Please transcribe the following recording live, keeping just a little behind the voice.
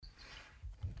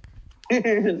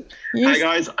Hi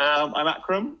guys, I'm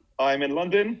Akram. I'm in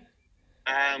London.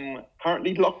 I'm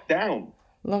currently locked down.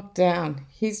 Lockdown.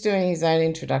 He's doing his own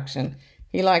introduction.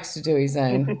 He likes to do his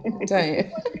own, don't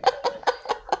you?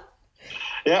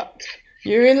 Yeah,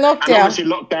 You're in and lockdown. obviously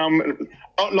lockdown.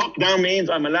 Lockdown means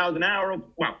I'm allowed an hour of,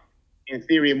 well, in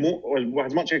theory, more or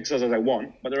as much exercise as I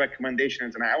want, but the recommendation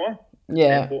is an hour.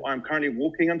 Yeah. Therefore, I'm currently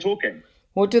walking and talking.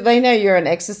 Well, do they know you're an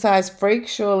exercise freak?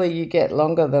 Surely you get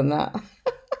longer than that.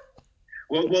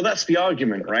 Well, that's the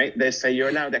argument, right? They say you're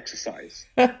allowed exercise.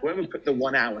 Whoever put the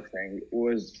 1 hour thing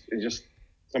is just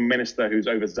some minister who's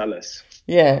overzealous.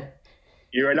 Yeah.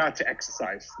 You're allowed to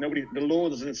exercise. The law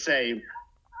doesn't say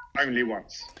only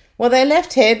once. Well, they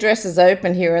left hairdressers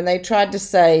open here and they tried to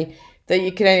say that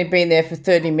you can only be in there for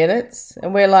 30 minutes.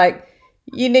 And we're like,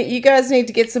 you guys need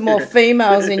to get some more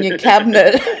females in your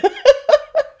cabinet.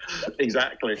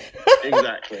 Exactly.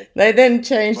 Exactly. They then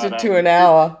changed But it to an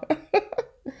hour.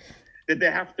 did they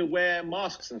have to wear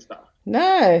masks and stuff?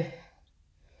 No,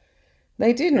 they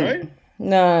No? didn't.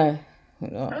 No.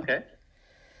 No. Okay.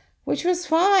 Which was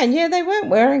fine. Yeah, they weren't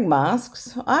wearing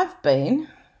masks. I've been.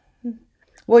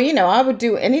 Well, I would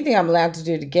do anything I'm allowed to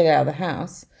do to get out of the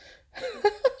house.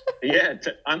 Yeah,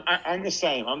 I'm the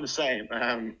same. I'm the same.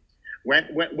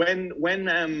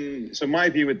 So my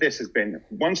view with this has been,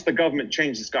 once the government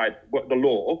changes the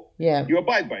law, Yeah. you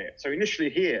abide by it. So initially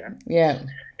here, Yeah.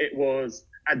 it was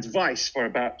advice for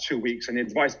about 2 weeks, and the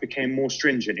advice became more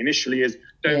stringent. Initially is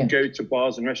don't go to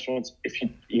bars and restaurants if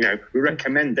we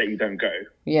recommend that you don't go.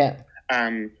 Yeah.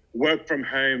 Work from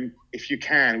home if you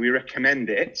can, we recommend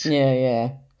it. Yeah. Yeah.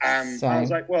 I was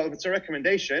like, well, if it's a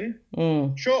recommendation,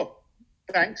 sure,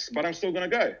 thanks, but I'm still going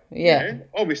to go. Yeah.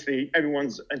 Obviously,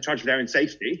 everyone's in charge of their own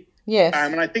safety. Yes.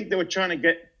 And I think they were trying to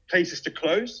get places to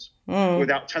close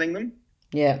without telling them.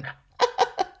 Yeah.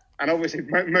 And obviously,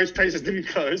 most places didn't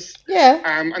close. Yeah.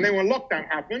 And then when lockdown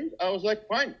happened, I was like,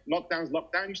 fine, lockdown's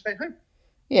lockdown, you stay home.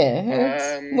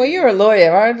 Yeah. Well, you're a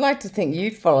lawyer. I'd like to think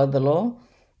you followed the law.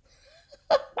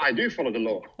 I do follow the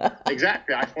law.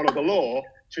 Exactly. I follow the law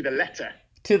to the letter.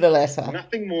 To the letter.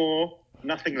 Nothing more,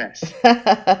 nothing less.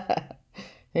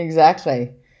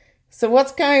 Exactly. So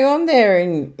what's going on there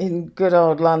in good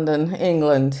old London,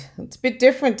 England? It's a bit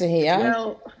different to here.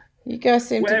 Well, you guys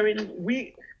seem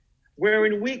we're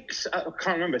in weeks, I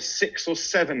can't remember, 6 or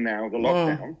 7 now, the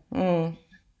lockdown.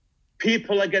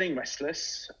 People are getting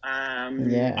restless.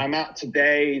 I'm out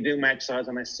today doing my exercise,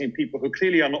 and I see people who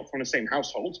clearly are not from the same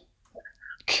household,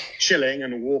 chilling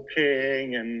and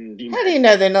walking. And how do you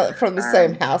know they're not from the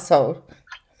same household?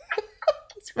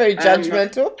 It's very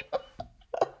judgmental.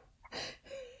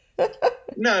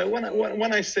 No,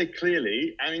 when I say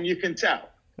clearly, I mean you can tell.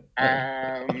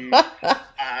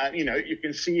 You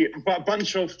can see a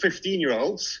bunch of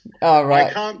 15-year-olds. Oh,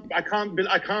 right. I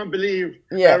can't believe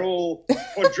they're all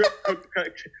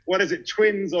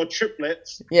twins or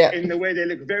triplets. Yeah. In the way they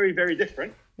look very, very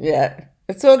different. Yeah,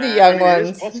 it's all the young ones.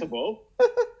 It is possible.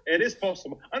 It is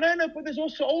possible. I know, but there's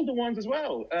also older ones as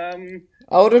well.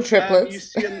 Older triplets. You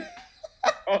see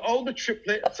older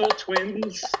triplets or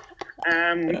twins.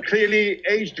 Clearly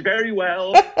aged very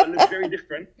well, but look very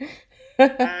different.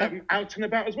 Out and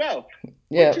about as well,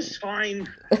 which is fine.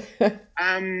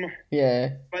 Yeah.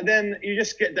 But then you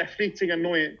just get that fleeting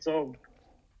annoyance of,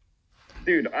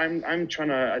 dude, I'm trying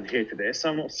to adhere to this.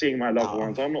 I'm not seeing my loved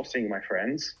ones. I'm not seeing my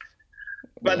friends.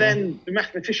 But then the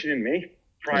mathematician in me,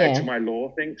 prior to my law,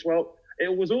 thinks, well,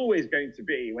 it was always going to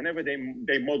be, whenever they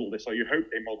model this, or you hope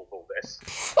they model all this,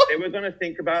 they were going to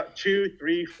think about 2,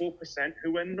 3, 4%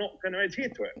 who were not going to adhere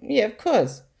to it. Yeah, of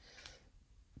course.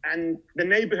 And the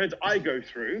neighborhoods I go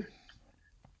through,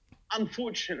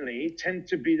 unfortunately, tend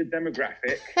to be the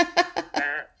demographic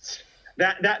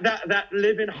that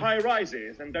live in high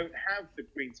rises and don't have the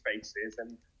green spaces,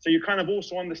 and so you kind of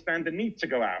also understand the need to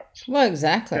go out. Well,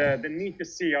 exactly. The need to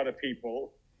see other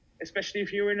people, especially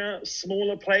if you're in a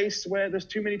smaller place where there's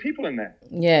too many people in there.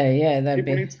 Yeah,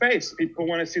 people need space. People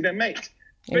want to see their mates,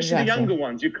 especially the younger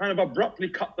ones. You kind of abruptly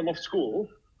cut them off school.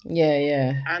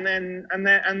 Yeah. And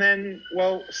then,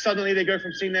 well, suddenly they go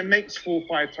from seeing their mates 4,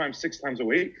 5 times, 6 times a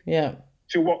week. Yeah.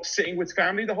 To sitting with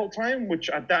family the whole time, which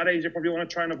at that age you probably want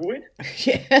to try and avoid.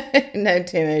 Yeah, no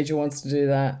teenager wants to do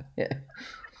that. Yeah.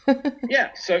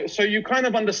 Yeah. So you kind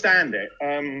of understand it.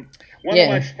 One of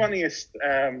my funniest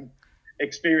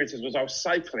experiences was I was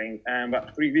cycling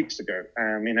about 3 weeks ago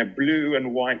in a blue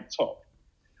and white top,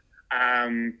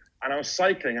 and I was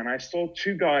cycling and I saw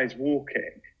 2 guys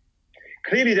walking.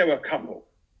 Clearly they were a couple,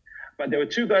 but there were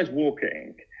 2 guys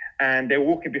walking, and they were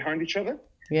walking behind each other.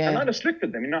 Yeah. And I just looked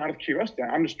at them, out of curiosity.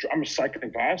 I'm just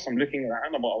cycling past. I'm looking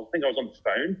around. I think I was on the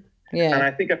phone, Yeah. And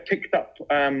I think I picked up,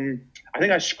 I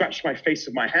think I scratched my face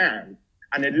with my hand,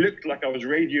 and it looked like I was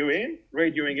radioing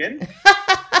in.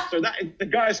 So that the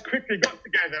guys quickly got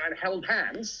together and held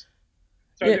hands.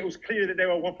 So it was clear that they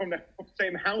were from the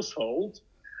same household,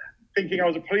 thinking I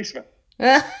was a policeman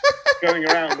going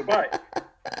around the bike.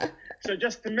 So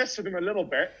just to mess with them a little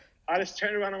bit, I just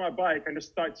turned around on my bike and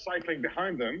just started cycling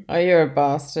behind them. Oh, you're a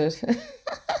bastard.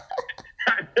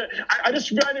 I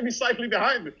just randomly cycling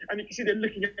behind them, and you can see they're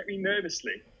looking at me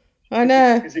nervously. I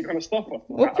know. Is he going to stop us?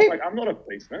 Well, I'm like, I'm not a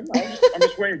policeman. I'm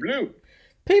just wearing blue.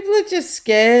 People are just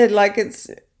scared. Like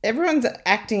everyone's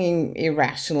acting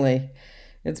irrationally.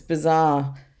 It's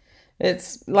bizarre.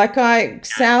 It's like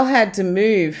Sal had to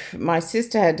move. My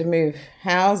sister had to move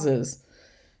houses.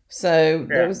 So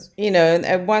there was,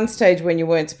 at one stage when you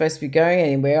weren't supposed to be going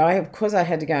anywhere, I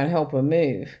had to go and help her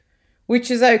move, which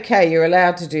is okay. You're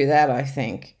allowed to do that, I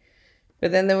think.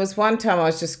 But then there was one time I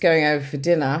was just going over for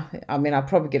dinner. I mean, I'll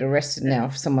probably get arrested now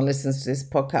if someone listens to this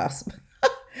podcast.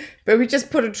 But we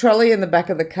just put a trolley in the back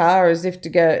of the car as if to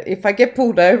go, if I get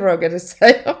pulled over, I'll get to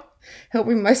say, oh,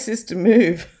 helping my sister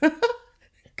move.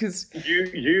 Because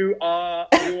you are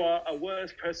a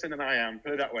worse person than I am,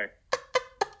 put it that way.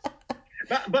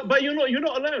 But you're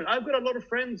not alone. I've got a lot of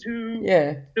friends who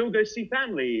still go see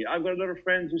family. I've got a lot of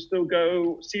friends who still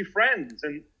go see friends.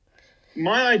 And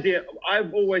my idea,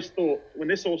 I've always thought when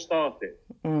this all started,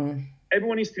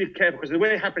 everyone needs to be careful, because the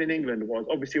way it happened in England was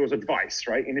obviously it was advice,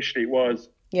 right? Initially it was,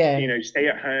 stay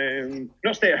at home.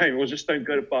 Not stay at home. It was just don't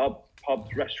go to pubs,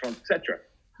 restaurants, etc.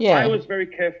 Yeah. I was very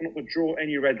careful not to draw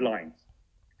any red lines,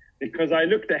 because I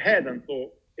looked ahead and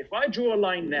thought, if I draw a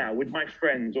line now with my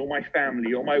friends or my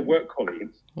family or my work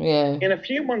colleagues, in a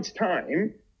few months'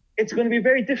 time, it's going to be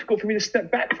very difficult for me to step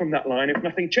back from that line if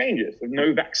nothing changes, with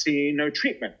no vaccine, no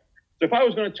treatment. So if I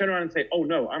was going to turn around and say, oh,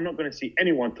 no, I'm not going to see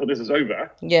anyone till this is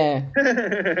over. Yeah.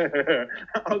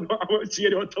 I won't see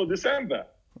anyone till December.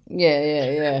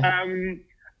 Yeah. And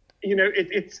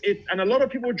a lot of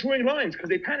people are drawing lines because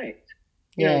they panicked.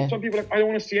 You know, some people are like, I don't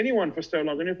want to see anyone for so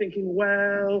long. And you're thinking,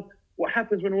 well, what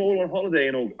happens when we're all on holiday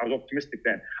in August? I was optimistic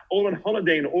then. All on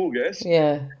holiday in August.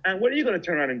 Yeah. And what are you going to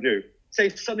turn around and do? Say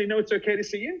suddenly, no, it's okay to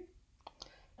see you?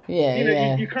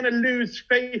 Yeah, You kind of lose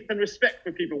faith and respect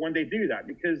for people when they do that,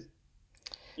 because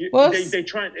they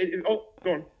try and... go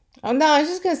on. Oh, no, I was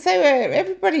just going to say,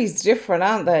 everybody's different,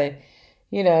 aren't they?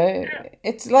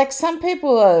 It's like some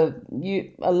people are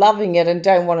loving it and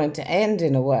don't want it to end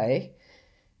in a way.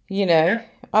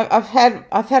 I've had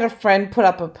a friend put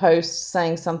up a post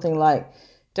saying something like,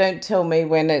 don't tell me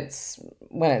when it's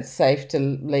safe to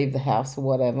leave the house or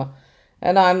whatever.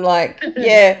 And I'm like,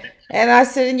 yeah. And I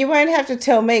said, and you won't have to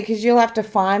tell me, because you'll have to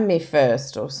find me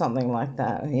first or something like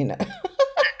that,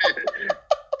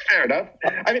 Fair enough.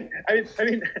 I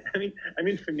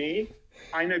mean, for me,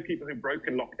 I know people who've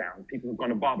broken lockdown, people who've gone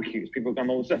to barbecues, people who've done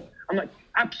all this stuff. I'm like,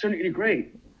 absolutely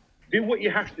great. Do what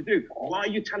you have to do. Why are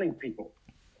you telling people?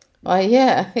 Oh,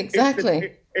 yeah,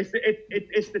 exactly.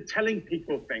 It's the telling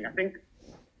people thing. I think,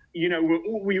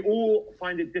 we all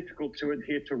find it difficult to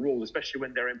adhere to rules, especially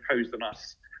when they're imposed on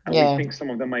us, and we think some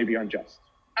of them may be unjust.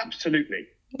 Absolutely.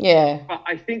 Yeah. But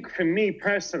I think for me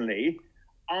personally,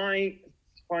 I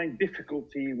find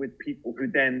difficulty with people who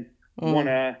then want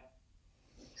to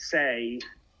say,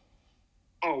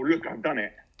 oh, look, I've done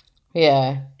it.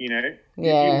 Yeah.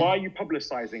 Why are you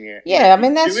publicizing it? Yeah, I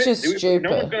mean, that's just stupid.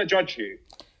 No one's going to judge you.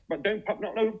 But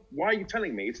no, why are you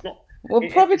telling me? It's not... Well,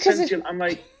 probably because I'm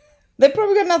like... They've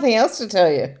probably got nothing else to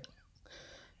tell you.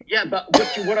 Yeah, but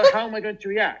how am I going to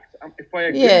react? If I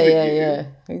agree with you... Yeah,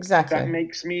 exactly. That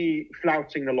makes me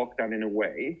flouting the lockdown in a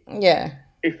way. Yeah.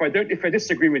 If I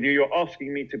disagree with you, you're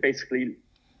asking me to basically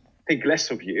think less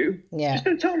of you. Yeah. Just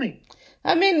don't tell me.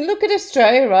 I mean, look at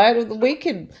Australia, right? We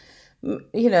could...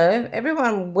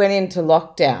 everyone went into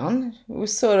lockdown. It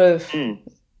was sort of,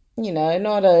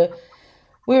 not a...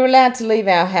 We were allowed to leave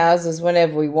our houses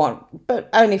whenever we want, but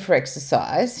only for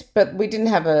exercise. But we didn't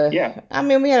have we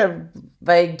had a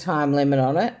vague time limit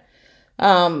on it.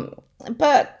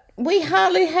 But we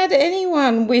hardly had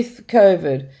anyone with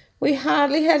COVID. We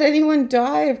hardly had anyone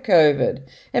die of COVID.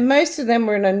 And most of them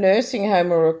were in a nursing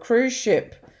home or a cruise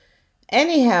ship.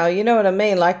 Anyhow, you know what I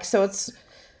mean? Like, so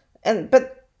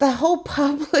but the whole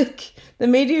public, the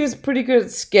media is pretty good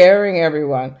at scaring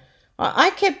everyone.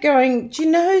 I kept going, do you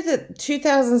know that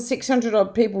 2,600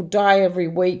 odd people die every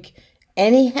week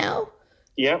anyhow?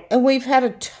 Yeah. And we've had a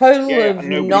total of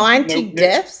 90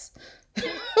 deaths?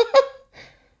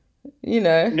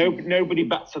 Nobody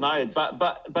bats an eye. But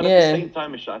at the same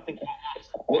time, Michelle, I think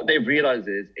what they've realized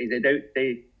is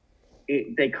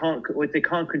they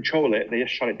can't control it, they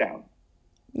just shut it down.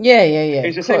 Yeah.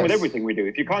 It's the Of same with course. everything we do.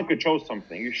 If you can't control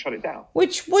something, you shut it down.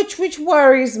 Which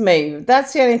worries me.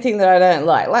 That's the only thing that I don't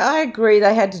like. Like, I agree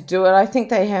they had to do it. I think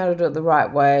they handled it the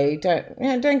right way.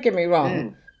 Don't get me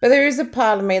wrong. But there is a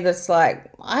part of me that's like,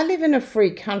 I live in a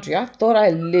free country. I thought I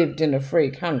lived in a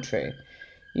free country,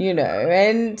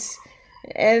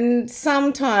 and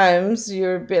sometimes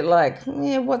you're a bit like,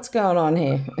 yeah, what's going on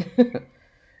here?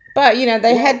 But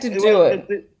they had to do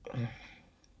it.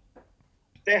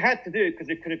 They had to do it because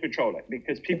they couldn't control it.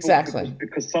 Exactly.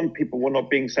 Because some people were not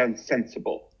being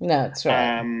sensible. No, that's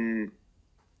right.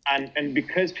 And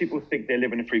because people think they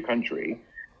live in a free country,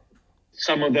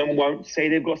 some of them won't say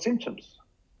they've got symptoms.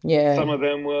 Yeah. Some of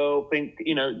them will think,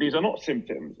 these are not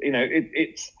symptoms.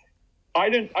 I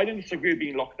don't disagree with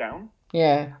being locked down.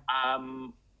 Yeah.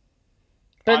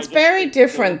 But it's very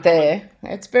different there.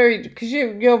 It's very, because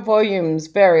your volume's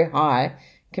very high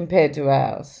compared to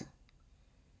ours.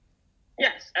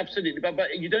 Yes, absolutely.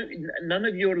 But you don't. None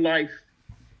of your life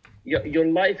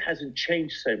hasn't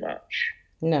changed so much.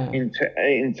 No.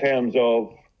 In terms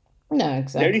of. No,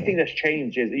 exactly. The only thing that's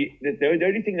changed is the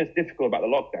only thing that's difficult about the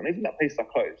lockdown isn't that places are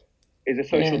closed, is the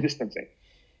social distancing.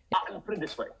 I'll put it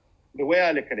this way: the way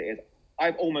I look at it is,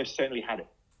 I've almost certainly had it.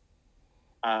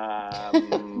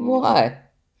 Why?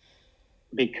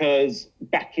 Because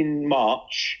back in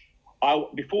March,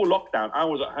 before lockdown, I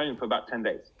was at home for about 10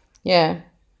 days. Yeah.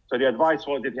 So the advice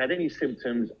was, if you had any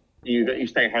symptoms, you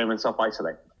stay home and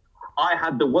self-isolate. I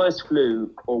had the worst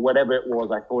flu, or whatever it was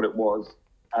I thought it was,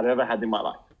 I'd ever had in my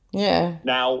life. Yeah.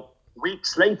 Now,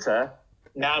 weeks later,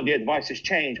 now the advice has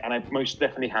changed, and I've most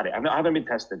definitely had it. I haven't been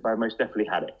tested, but I most definitely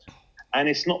had it. And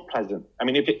it's not pleasant. I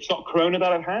mean, if it's not corona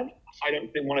that I've had, I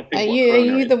don't want to think Are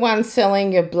you the one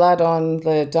selling your blood on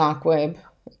the dark web?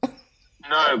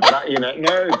 No, but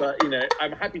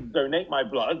I'm happy to donate my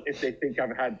blood if they think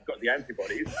I've got the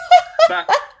antibodies. But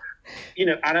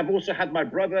and I've also had my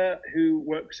brother who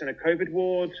works in a COVID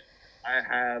ward. I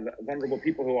have vulnerable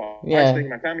people who are isolating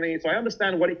my family, so I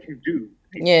understand what it can do.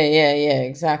 Yeah,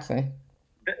 exactly.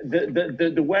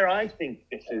 The where I think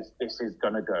this is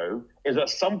gonna go is at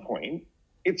some point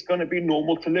it's gonna be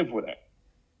normal to live with it.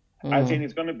 As in,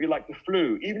 it's going to be like the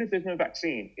flu. Even if there's no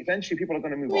vaccine, eventually people are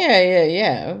going to move on.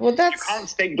 Yeah. Well, you can't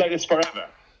stay like this forever.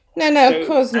 No, of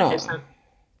course not.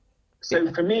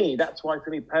 So for me, that's why for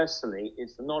me personally,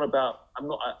 it's not about,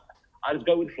 I just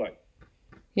go with the flow.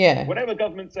 Yeah. Whatever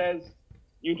government says,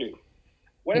 you do.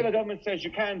 Whatever government says you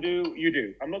can do, you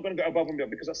do. I'm not going to go above and beyond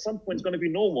because at some point it's going to be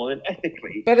normal and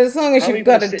ethically. But as long as you've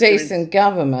got a decent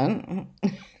government.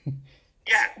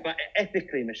 Yeah, but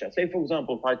ethically, Michelle, say, for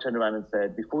example, if I turned around and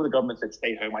said, before the government said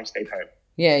stay home, I stayed home.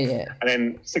 Yeah. And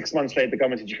then 6 months later, the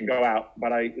government said you can go out, but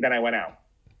then I went out.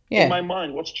 Yeah. In my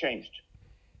mind, what's changed?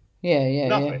 Yeah.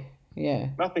 Nothing. Yeah.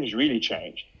 Nothing's really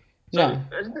changed. So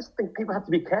I just think people have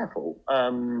to be careful.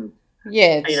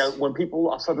 When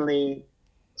people are suddenly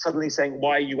saying,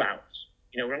 why are you out?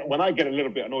 When I get a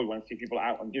little bit annoyed when I see people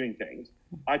out and doing things,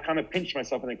 I kind of pinch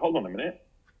myself and think, hold on a minute.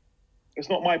 It's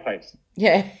not my place.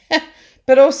 Yeah.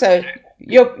 But also,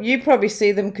 you probably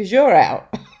see them because you're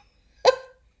out.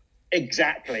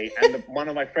 Exactly. And one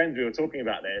of my friends, we were talking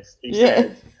about this. He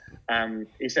said,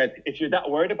 if you're that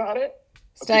worried about it,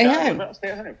 stay home. Stay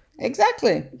at home.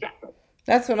 Exactly.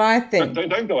 That's what I think.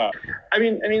 Don't go out. I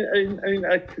mean,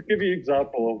 I could give you an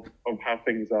example of how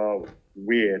things are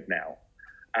weird now.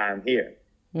 Here.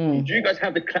 Do you guys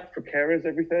have the clap for carers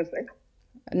every Thursday?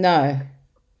 No.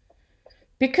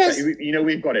 Because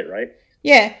we've got it, right?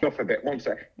 Yeah. Off a bit. 1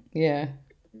 sec. Yeah.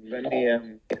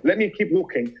 Let me keep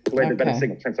walking where the better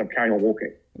signal since I'm carrying on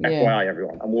walking. FYI,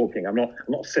 everyone, I'm walking. I'm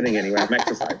not sitting anywhere. I'm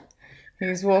exercising.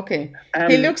 He's walking.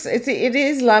 He looks. It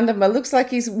is London, but it looks like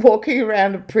he's walking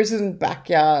around a prison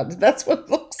backyard. That's what it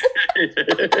looks like.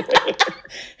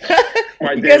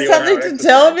 You got something to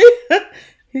tell me?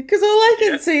 Because all I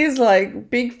can see is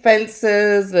like big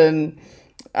fences and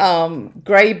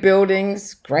grey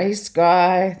buildings, grey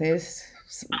sky. There's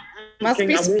must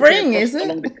be spring, is it?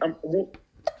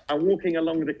 I'm walking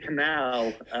along the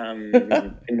canal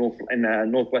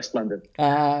in northwest London.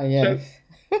 Ah, yes.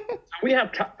 So we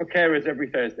have clap for carers every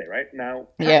Thursday, right? Now,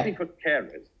 clapping for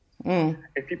carers.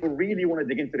 If people really want to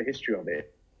dig into the history of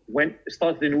it, it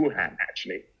started in Wuhan,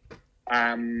 actually.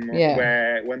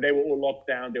 Where when they were all locked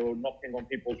down, they were knocking on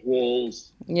people's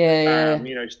walls.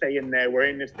 Stay in there, we're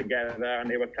in this together, and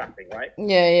they were clapping, right?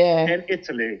 And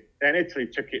Italy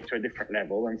took it to a different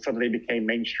level and suddenly became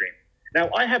mainstream. Now,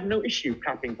 I have no issue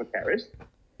clapping for carers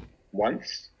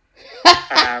once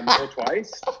or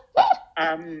twice.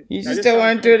 You just don't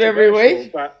want to do it every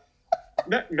week? But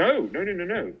no.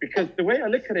 Because the way I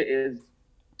look at it is,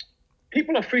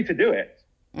 people are free to do it.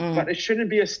 but it shouldn't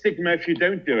be a stigma if you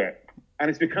don't do it. And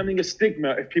it's becoming a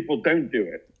stigma if people don't do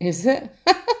it. Is it?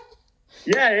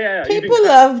 Yeah. People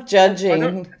love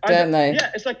judging, don't they?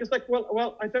 Yeah, it's like,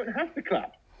 well, I don't have to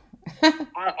clap.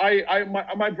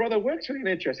 My brother works for the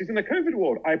NHS. He's in the COVID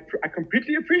ward. I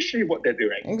completely appreciate what they're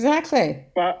doing. Exactly.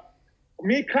 But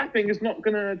me clapping is not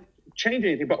going to change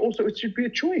anything. But also, it should be a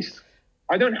choice.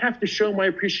 I don't have to show my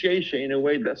appreciation in a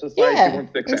way that society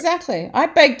wants to accept. Exactly. I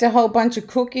baked a whole bunch of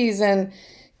cookies and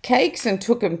cakes and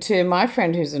took them to my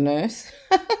friend who's a nurse.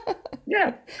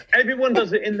 Yeah, everyone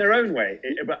does it in their own way.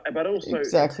 But also,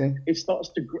 exactly. It starts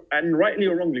to, and rightly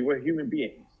or wrongly, we're human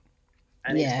beings.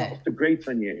 And it starts to grate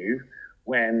on you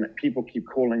when people keep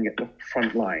calling it the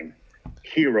front line.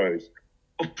 Heroes.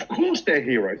 Of course they're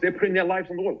heroes. They're putting their lives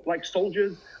on the line. Like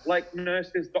soldiers, like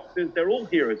nurses, doctors, they're all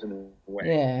heroes in a way.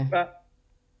 Yeah. But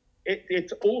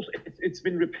it's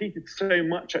been repeated so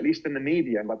much, at least in the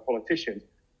media and by politicians,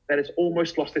 that it's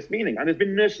almost lost its meaning. And there's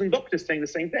been nurses and doctors saying the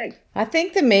same thing. I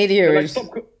think the media is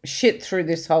shit through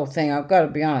this whole thing, I've got to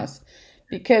be honest.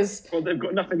 Because... Well, they've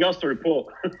got nothing else to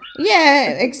report.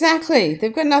 Yeah, exactly.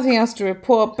 They've got nothing else to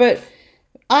report. But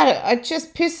it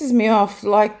just pisses me off.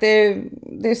 Like, they're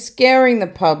scaring the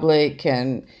public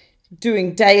and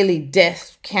doing daily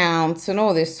death counts and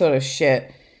all this sort of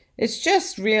shit. It's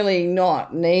just really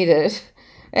not needed.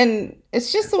 And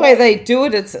it's just the way they do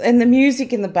it. And the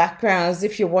music in the background, as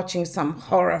if you're watching some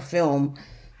horror film.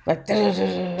 Like,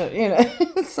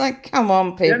 it's like, come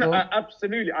on, people. Yeah, no,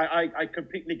 absolutely. I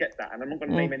completely get that. And I'm not going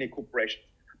to name any corporations.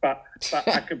 But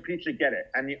I completely get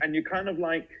it. And you kind of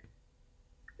like,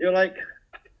 you're like,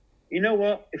 you know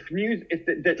what? If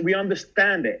we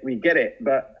understand it, we get it.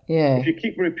 But if you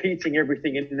keep repeating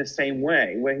everything in the same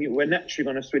way, we're naturally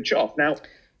going to switch off. Now,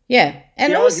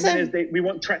 and the also, argument is we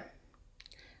want I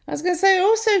was going to say,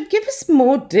 also give us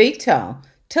more detail.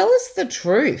 Tell us the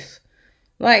truth.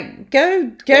 Like, go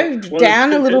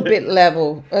down a little bit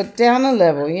down a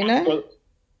level, you know?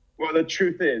 Well, the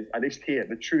truth is, at least here,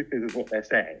 the truth is what they're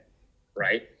saying,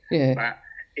 right? Yeah.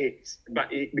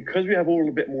 Because we have all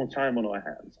a bit more time on our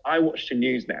hands, I watch the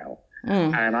news now,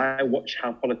 and I watch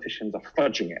how politicians are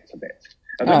fudging it a bit.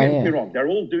 And don't get me wrong, they're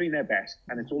all doing their best,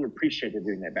 and it's all appreciated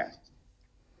doing their best.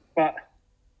 But,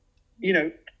 you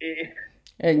know...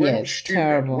 it's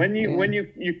terrible. When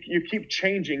you keep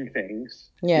changing things,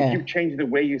 you keep changing the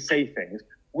way you say things.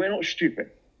 We're not stupid.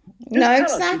 No,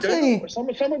 exactly. Some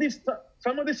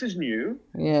of this is new.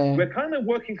 Yeah, we're kind of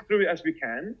working through it as we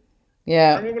can.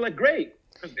 Yeah, and we were like, great,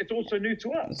 because it's also new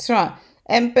to us. That's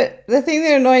right. But the thing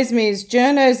that annoys me is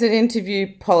journos that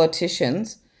interview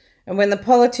politicians, and when the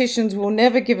politicians will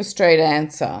never give a straight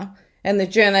answer, and the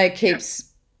journo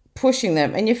keeps pushing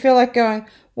them, and you feel like going,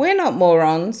 we're not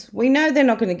morons. We know they're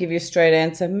not going to give you a straight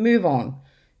answer. Move on.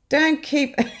 Don't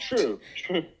keep... True.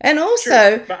 And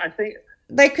also, but I think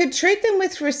they could treat them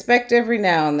with respect every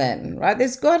now and then, right?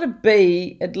 There's got to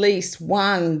be at least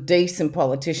one decent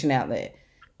politician out there.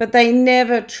 But they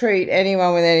never treat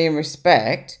anyone with any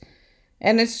respect.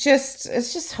 And it's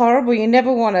just horrible. You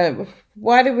never want to...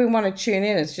 Why do we want to tune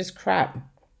in? It's just crap.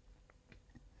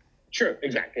 Sure,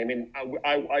 exactly. I mean,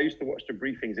 I used to watch the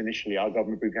briefings initially. Our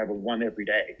government briefing had one every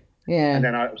day. Yeah. And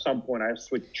then at some point I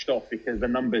switched off because the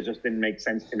numbers just didn't make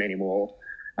sense to me anymore.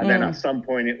 And then at some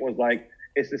point it was like,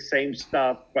 it's the same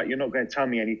stuff, but you're not going to tell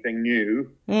me anything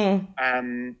new.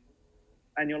 And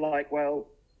you're like, well,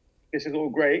 this is all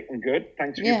great and good.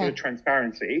 Thanks for the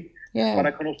transparency. Yeah. But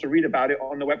I can also read about it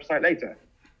on the website later.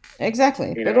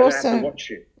 Exactly. You but know, also, I have to watch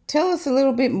you. Tell us a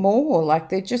little bit more. Like,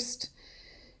 they're just...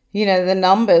 You know, the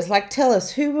numbers, like, tell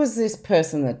us, who was this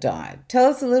person that died? Tell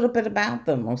us a little bit about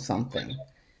them or something,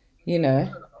 you know.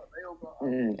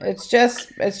 It's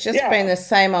just been the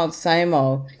same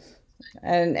old.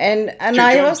 And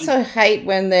I also hate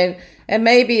when and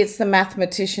maybe it's the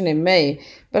mathematician in me,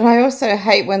 but I also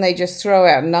hate when they just throw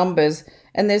out numbers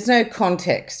and there's no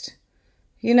context.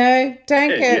 You know,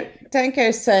 don't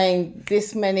go saying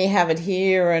this many have it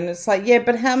here, and it's like,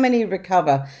 but how many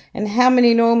recover, and how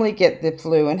many normally get the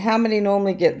flu, and how many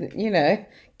normally get,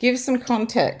 give some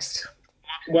context.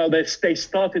 Well, they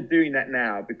started doing that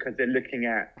now because they're looking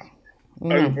at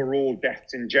overall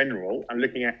deaths in general and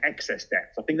looking at excess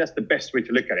deaths. I think that's the best way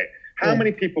to look at it. How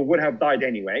many people would have died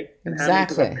anyway, and how many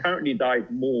people have currently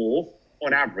died more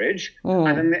on average, and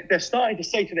then they're starting to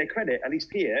say, to their credit, at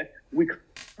least here, we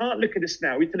can't look at this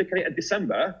now. We have to look at it at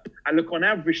December and look on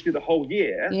average through the whole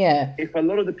year. Yeah. If a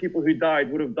lot of the people who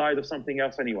died would have died of something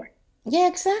else anyway. Yeah,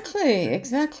 exactly.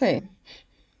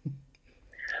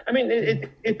 I mean,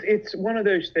 it's one of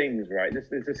those things, right?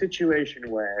 There's a situation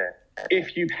where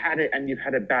if you've had it and you've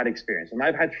had a bad experience, and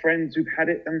I've had friends who've had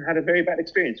it and had a very bad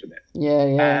experience with it.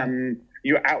 Yeah.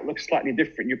 your outlook's slightly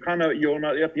different. You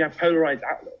have polarized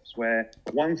outlooks where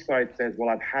one side says, well,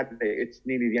 I've had it, it's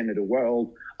nearly the end of the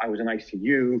world, I was in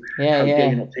ICU, how dare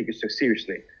you not take it so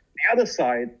seriously? The other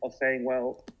side are saying,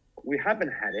 well, we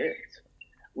haven't had it,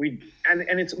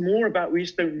 and it's more about we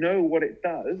just don't know what it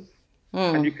does,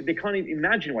 and they can't even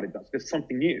imagine what it does because it's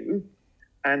something new,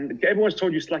 and everyone's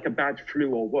told you it's like a bad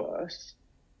flu or worse,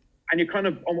 and you're kind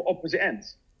of on opposite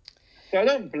ends. So I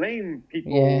don't blame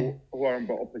people who are on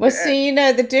opposite Well, see,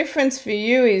 ends. the difference for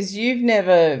you is you've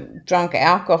never drunk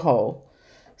alcohol.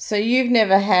 So you've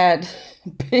never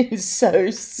been so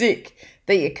sick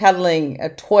that you're cuddling a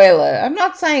toilet. I'm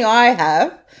not saying I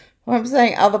have. I'm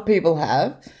saying other people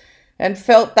have and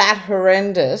felt that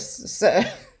horrendous. So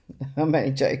I'm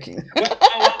only joking.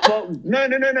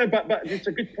 No. But it's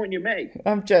a good point you make.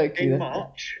 I'm joking. In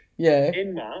March,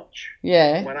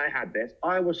 when I had this,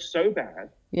 I was so bad.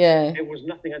 Yeah. It was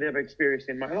nothing I'd ever experienced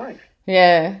in my life.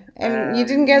 Yeah. And you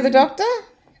didn't go to the doctor?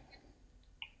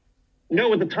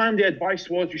 No, at the time the advice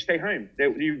was you stay home.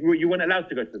 You weren't allowed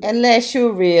to go to the doctor. Unless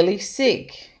you're really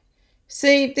sick.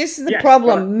 See, this is the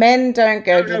problem. Men don't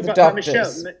go to the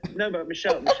doctors.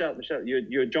 Michelle,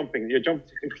 you're jumping to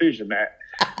conclusion there.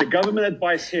 The government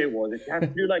advice here was if you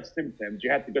have flu-like symptoms, you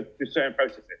had to go through certain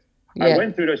processes. Yeah. I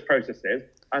went through those processes,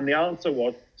 and the answer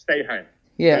was stay home.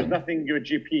 Yeah. There's nothing your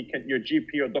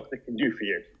GP or doctor can do for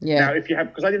you. Yeah. Now,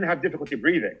 because I didn't have difficulty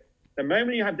breathing. The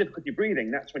moment you have difficulty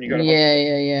breathing, that's when you go to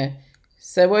hospital. Yeah.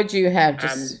 So what do you have?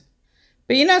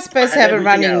 But you're not supposed to have a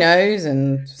runny nose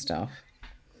and stuff.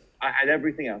 I had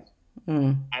everything else.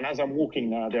 And as I'm walking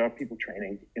now, there are people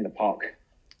training in the park.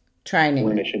 Training?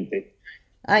 When they shouldn't be.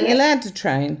 Are you allowed to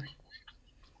train?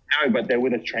 No, but they're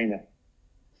with a trainer.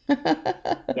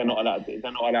 They're not allowed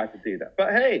to do that.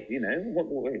 But hey,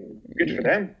 good for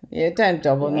them. Yeah, don't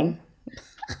double them.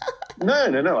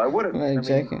 No, I wouldn't. I'm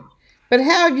joking. But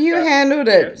how have you handled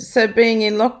it? Yeah. So being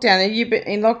in lockdown, have you been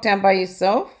in lockdown by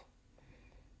yourself?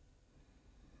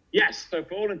 Yes. So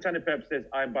for all intended purposes,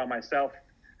 I'm by myself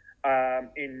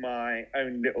in my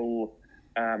own little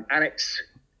annex.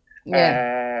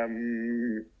 Yeah.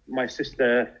 My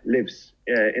sister lives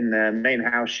in the main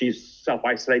house. She's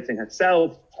self-isolating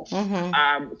herself.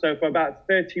 Mm-hmm. So for about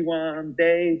 31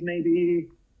 days, maybe,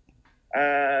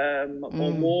 or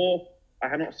more, I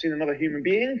have not seen another human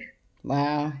being.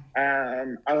 Wow.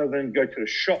 Other than go to the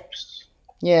shops.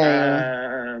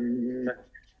 Yeah.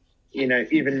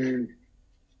 It's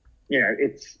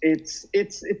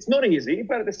not easy,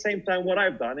 but at the same time, what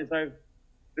I've done is I've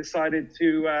decided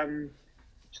to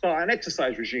start an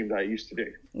exercise regime that I used to do.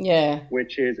 Yeah.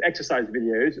 Which is exercise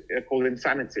videos called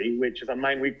Insanity, which is a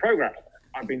 9-week program.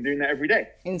 I've been doing that every day.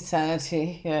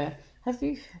 Insanity, yeah. Have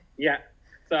you? Yeah.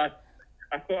 So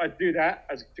I thought I'd do that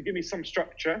to give me some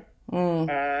structure.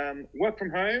 Work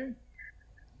from home.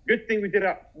 Good thing we did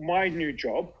at my new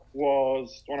job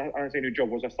was, when I say new job,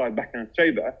 was I started back in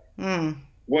October,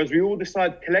 was we all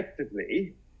decided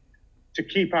collectively to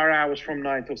keep our hours from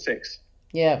 9 till 6.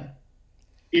 Yeah.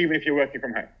 Even if you're working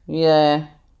from home. Yeah.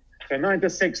 So 9 to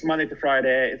 6, Monday to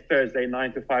Friday, it's Thursday,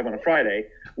 9 to 5 on a Friday,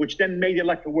 which then made it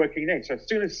like a working day. So as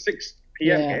soon as 6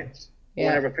 p.m. hits,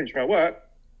 whenever I finish my work,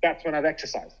 that's when I'd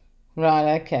exercise.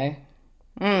 Right, okay.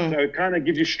 So it kind of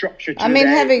gives you structure to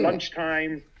your day,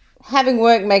 lunchtime. Having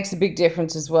work makes a big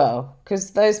difference as well,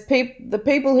 because the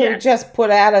people who are just put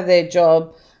out of their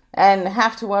job and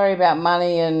have to worry about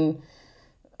money and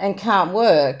can't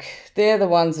work, they're the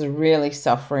ones that are really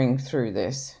suffering through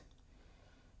this.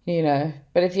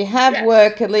 But if you have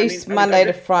work, at least Monday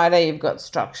to Friday, you've got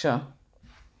structure.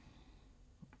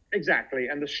 Exactly,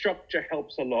 and the structure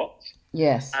helps a lot.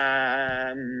 Yes.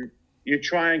 You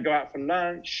try and go out for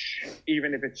lunch,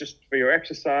 even if it's just for your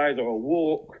exercise or a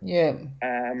walk. Yeah.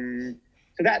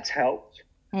 So that's helped.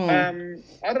 Other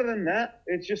than that,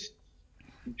 it's just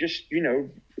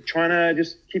trying to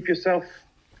just keep yourself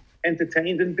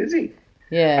entertained and busy.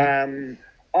 Yeah.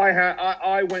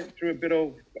 I went through a bit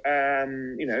of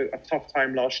a tough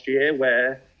time last year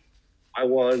where I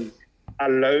was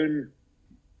alone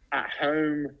at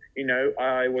home.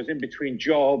 I was in between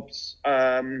jobs,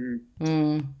 and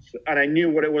I knew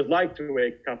what it was like to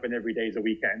wake up and every day is a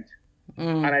weekend.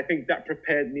 And I think that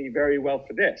prepared me very well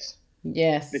for this.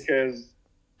 Yes. Because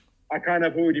I kind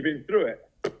of already been through it.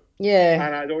 Yeah.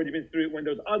 And I'd already been through it when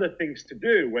there was other things to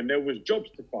do, when there was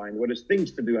jobs to find, when there's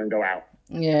things to do and go out.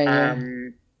 Yeah.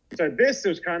 So this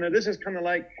is kind of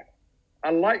like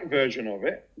a light version of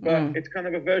it, but it's kind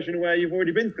of a version where you've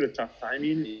already been through a tough time.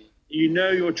 You know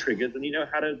your triggers and you know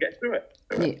how to get through it.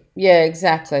 Yeah,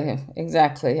 exactly.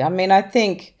 I mean, I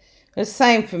think it's the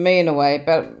same for me in a way,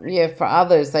 but for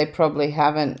others, they probably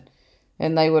haven't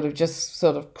and they would have just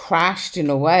sort of crashed in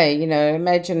a way. You know,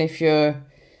 imagine if you're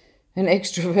an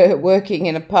extrovert working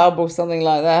in a pub or something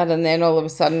like that, and then all of a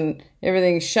sudden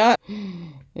everything's shut,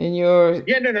 and you're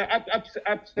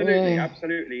absolutely.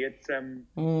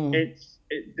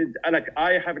 Like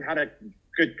I haven't had a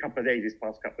good couple of days these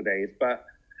past couple of days, but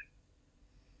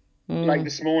like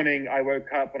this morning I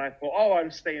woke up and I thought, oh,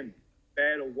 I'll stay in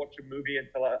bed or watch a movie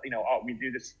until we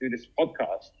do this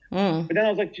podcast. But then I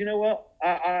was like, do you know what?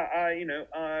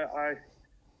 I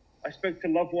spoke to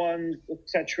loved ones,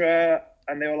 etc.,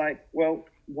 and they were like, well,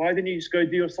 why didn't you just go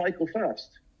do your cycle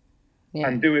first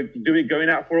and do it going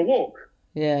out for a walk?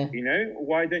 Yeah. You know,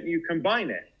 why don't you combine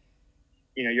it?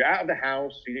 You know, you're out of the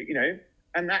house, you know,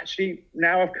 and actually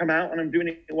now I've come out and I'm doing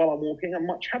it while I'm walking. I'm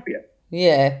much happier.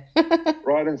 Yeah.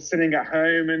 Rather than sitting at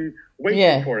home and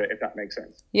waiting for it, if that makes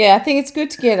sense. Yeah, I think it's good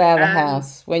to get out of the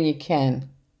house when you can.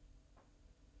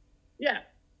 Yeah.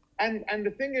 And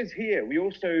the thing is here, we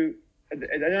also, I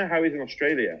don't know how it is in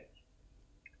Australia.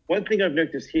 One thing I've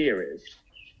noticed here is,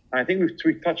 and I think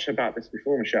we've touched about this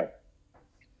before, Michelle,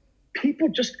 people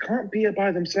just can't be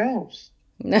by themselves.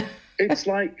 It's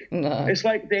like it's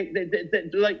like they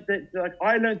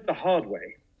I learned the hard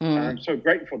way. I'm so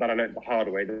grateful that I learned the hard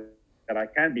way that I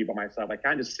can be by myself. I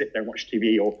can just sit there and watch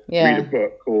TV or read a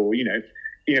book, or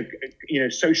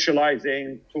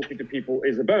socializing, talking to people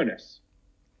is a bonus,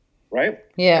 right?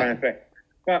 Yeah. Kind of thing.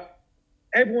 But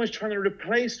everyone's trying to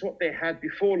replace what they had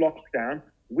before lockdown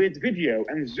with video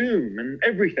and Zoom and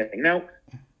everything. Now,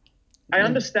 I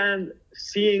understand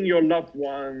seeing your loved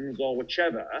ones or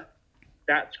whichever.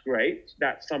 That's great.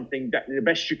 That's something that the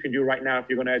best you can do right now if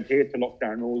you're going to adhere to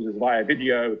lockdown rules is via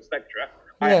video, etc.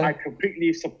 I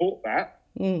completely support that.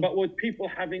 But with people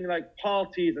having like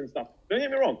parties and stuff, don't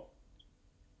get me wrong,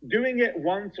 doing it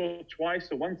once or twice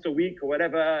or once a week or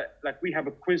whatever, like we have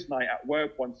a quiz night at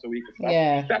work once a week or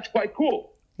stuff, that's quite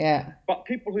cool. Yeah. But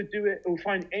people who do it will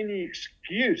find any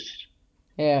excuse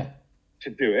to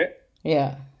do it.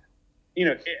 Yeah. You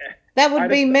know, that would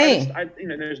be me.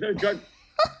 There's no judge.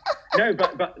 No,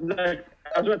 but like,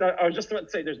 I was just about to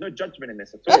say, there's no judgment in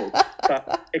this at all.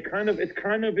 But it kind of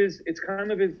is.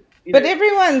 But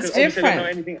everyone's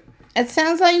different. It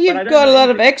sounds like you've got a lot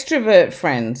of extrovert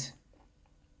friends.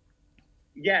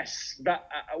 Yes, that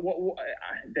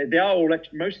they are all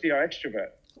mostly are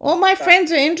extroverts. All my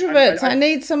friends are introverts. I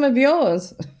need some of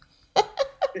yours.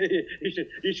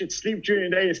 You should sleep during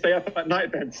the day and stay up at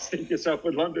night then to sync yourself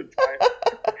with London time.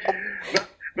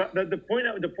 but the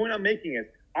point I'm making is,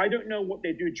 I don't know what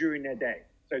they do during their day.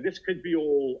 So this could be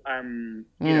all,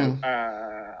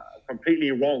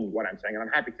 completely wrong, what I'm saying, and I'm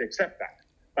happy to accept that.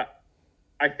 But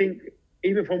I think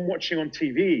even from watching on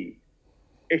TV,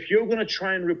 if you're going to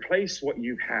try and replace what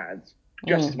you've had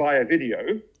just via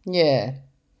video,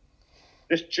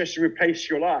 just replace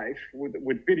your life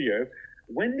with video,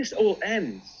 when this all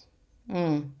ends,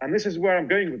 and this is where I'm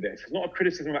going with this, it's not a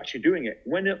criticism of actually doing it.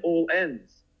 When it all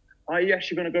ends, are you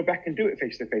actually going to go back and do it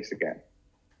face to face again?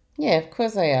 Yeah, of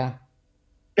course I are.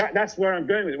 That's where I'm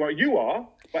going with it. Well, you are,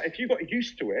 but if you got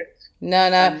used to it... No.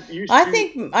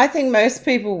 I think most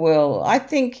people will. I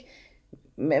think,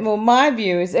 well, my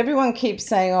view is everyone keeps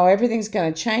saying, oh, everything's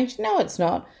going to change. No, it's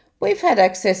not. We've had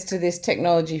access to this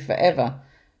technology forever.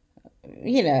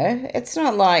 You know, it's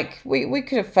not like we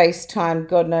could have FaceTimed,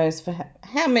 God knows, for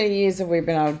how many years have we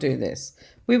been able to do this?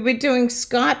 We've been doing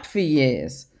Skype for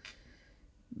years.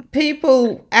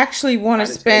 People actually want to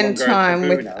spend time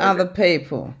with other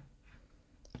people,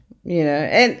 you know,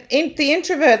 and the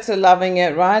introverts are loving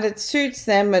it, right? It suits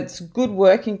them. It's good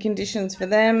working conditions for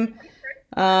them.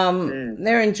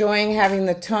 They're enjoying having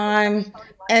the time.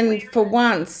 And for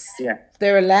once,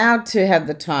 they're allowed to have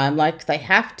the time. Like they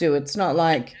have to. It's not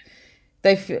like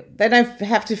they don't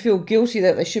have to feel guilty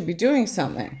that they should be doing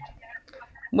something.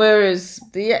 Whereas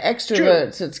the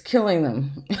extroverts, it's killing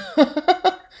them.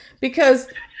 Because...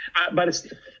 But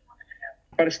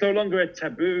it's no longer a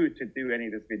taboo to do any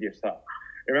of this video stuff.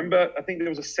 Remember, I think there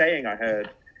was a saying I heard: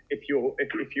 if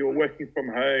you're working from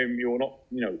home, you're not,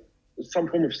 some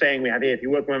form of saying we have here. If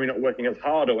you work from home, you're not working as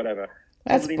hard or whatever.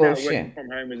 That's bullshit. Now working from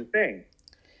home is a thing.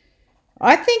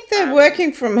 I think that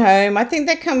working from home, I think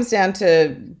that comes down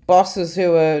to bosses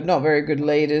who are not very good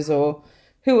leaders or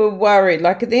who are worried.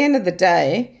 Like at the end of the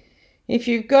day, if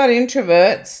you've got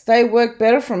introverts, they work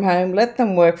better from home. Let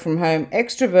them work from home.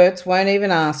 Extroverts won't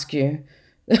even ask you.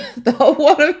 They'll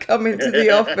want to come into the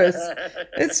office.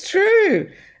 It's true.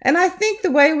 And I think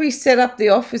the way we set up the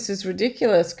office is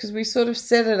ridiculous because we sort of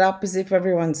set it up as if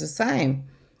everyone's the same.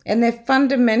 And they're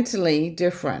fundamentally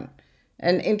different,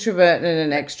 an introvert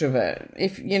and an extrovert.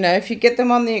 If you get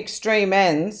them on the extreme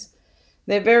ends,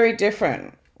 they're very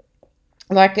different.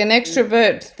 Like an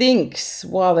extrovert thinks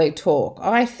while they talk.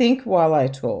 I think while I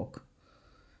talk.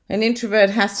 An introvert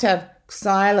has to have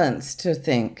silence to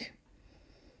think.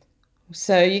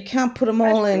 So you can't put them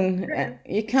all in.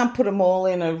 You can't put them all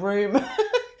in a room.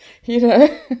 You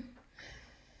know.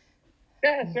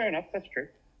 Yeah, fair enough. That's true.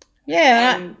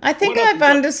 Yeah, I think I've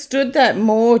understood that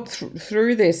more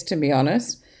through this. To be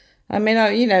honest, I mean,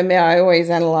 you know me. I always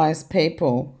analyze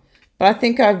people, but I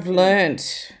think I've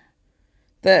learnt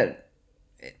that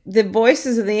the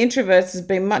voices of the introverts has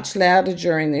been much louder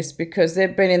during this because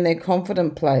they've been in their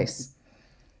confident place.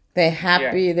 They're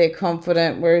happy, they're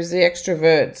confident, whereas the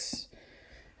extroverts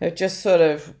are just sort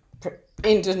of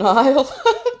in denial,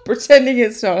 pretending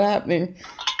it's not happening.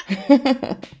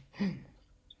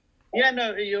 Yeah,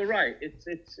 no, you're right. It's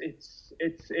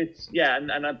yeah,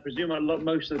 and I presume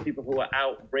most of the people who are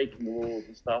out breaking the rules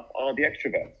and stuff are the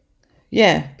extroverts.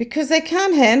 Yeah, because they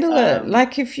can't handle it.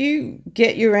 Like if you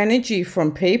get your energy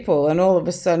from people and all of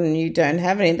a sudden you don't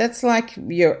have any, that's like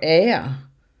your air,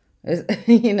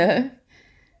 you know?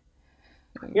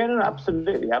 Yeah, no,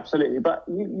 absolutely, absolutely. But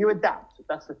you adapt.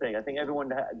 That's the thing. I think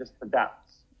everyone just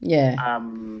adapts. Yeah.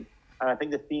 And I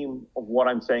think the theme of what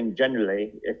I'm saying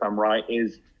generally, if I'm right,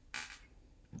 is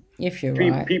if you're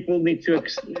right, people need to.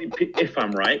 If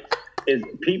I'm right, is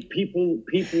people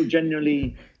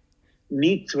generally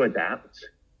need to adapt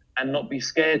and not be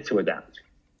scared to adapt.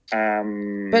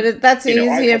 But that's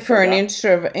easier for an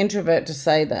introvert to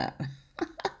say that.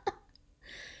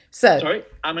 So sorry,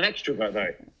 I'm an extrovert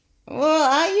though. Well,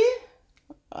 are you?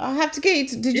 I have to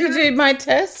get you. Did you do my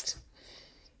test?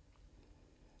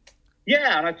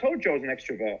 Yeah, and I told you I was an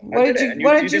extrovert. What you didn't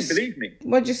believe me.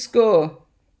 What did you score?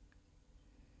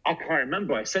 I can't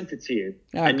remember. I sent it to you,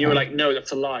 okay. And you were like, "No,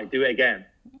 that's a lie. Do it again."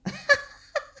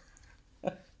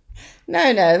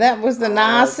 No, that was the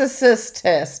narcissist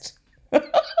test.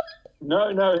 No,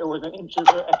 it was an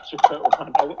introvert extrovert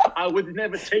one. I would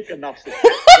never take a narcissist.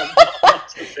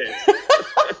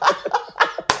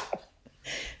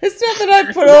 It's not that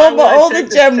I put all the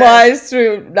Gen Ys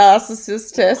through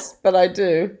narcissist tests, but I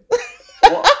do.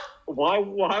 Why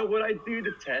would I do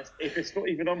the test if it's not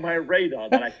even on my radar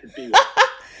that I could do it?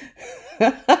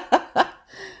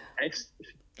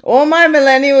 All my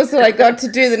millennials that I got to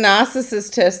do the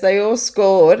narcissist test, they all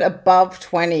scored above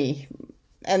 20.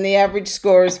 And the average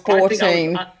score is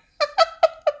 14.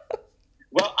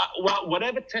 Well,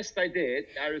 whatever test I did,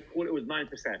 I recall it was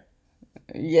 9%.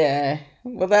 Yeah.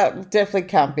 Well, that definitely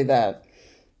can't be that.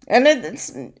 And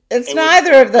it's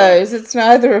neither of those. It's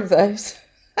neither of those.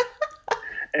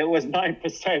 It was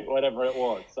 9%, whatever it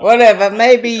was. So whatever.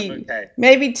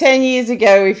 Maybe 10 years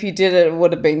ago, if you did it, it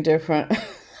would have been different.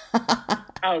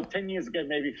 10 years ago,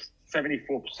 maybe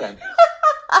 74%.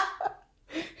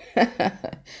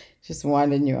 Just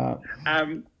winding you up.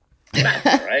 That's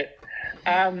all right.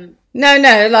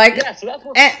 No, like so that's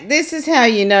what... this is how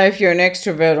you know if you're an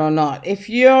extrovert or not.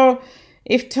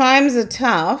 If times are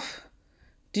tough,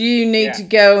 do you need to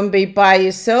go and be by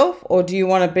yourself, or do you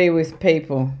want to be with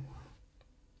people?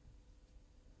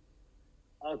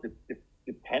 It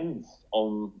depends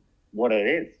on what it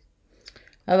is.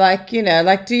 Like,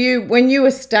 when you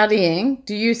were studying,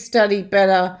 do you study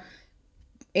better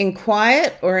in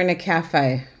quiet or in a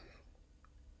cafe?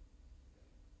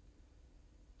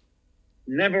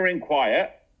 Never in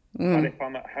quiet, but if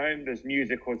I'm at home, there's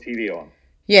music or TV on.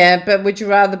 Yeah, but would you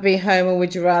rather be home or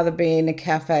would you rather be in a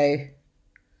cafe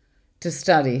to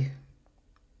study?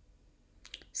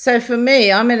 So for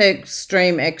me, I'm an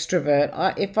extreme extrovert.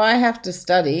 If I have to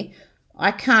study,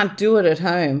 I can't do it at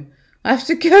home. I have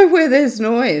to go where there's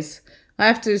noise. I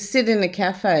have to sit in a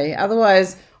cafe.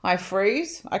 Otherwise, I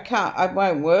freeze. I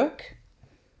won't work.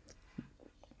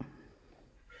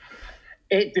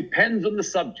 It depends on the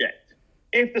subject.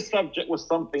 If the subject was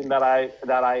something it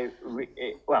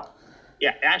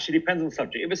actually depends on the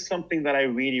subject. If it's something that I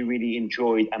really, really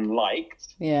enjoyed and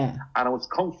liked, and I was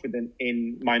confident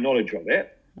in my knowledge of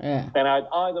it, then I'd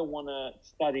either want to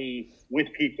study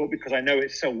with people because I know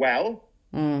it so well,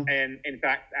 and in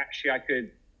fact, actually, I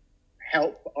could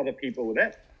help other people with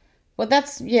it. Well,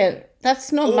 that's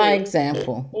not my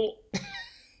example.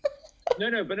 No.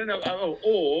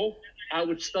 Or I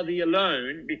would study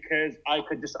alone because I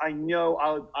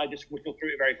just would go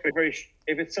through it very quickly.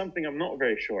 If it's something I'm not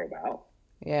very sure about,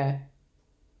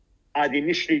 I'd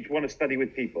initially want to study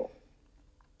with people.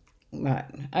 Right.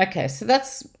 Okay. So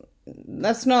that's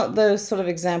not the sort of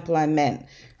example I meant.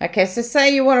 Okay. So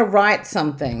say you want to write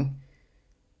something.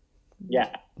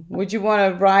 Yeah. Would you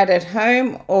want to write at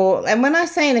home and when I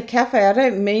say in a cafe, I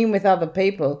don't mean with other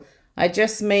people. I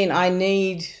just mean I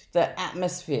need the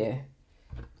atmosphere.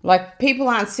 Like, people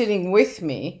aren't sitting with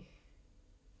me.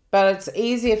 but it's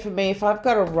easier for me if I've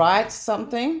got to write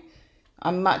something.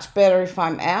 I'm much better if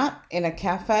I'm out in a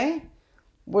cafe,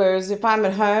 whereas if I'm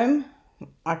at home,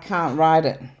 I can't write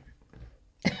it.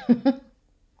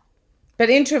 But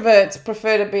introverts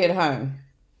prefer to be at home.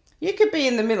 You could be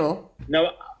in the middle.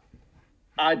 No,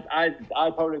 I'd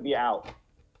probably be out.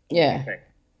 Yeah. Okay.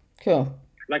 Cool.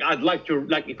 Like I'd like to,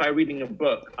 like if I'm reading a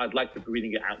book, I'd like to be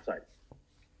reading it outside.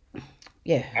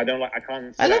 Yeah. I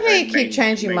can't. I love how you keep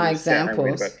changing my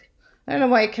examples. I don't know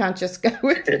why you can't just go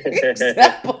with the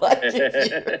example I give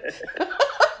you.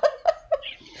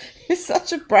 You're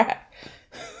such a brat.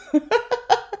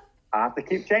 I have to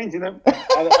keep changing them.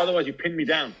 Otherwise, you pin me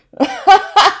down.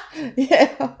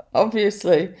 Yeah,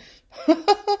 obviously.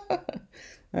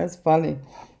 That's funny.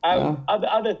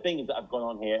 Other things that have gone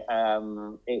on here,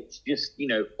 it's just,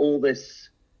 all this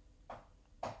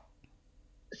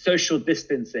social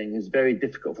distancing is very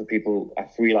difficult for people. I've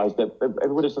realised that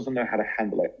everybody just doesn't know how to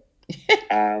handle it.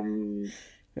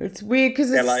 It's weird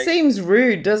because it seems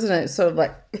rude, doesn't it? Sort of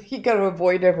like you got to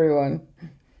avoid everyone.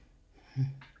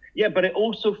 Yeah, but it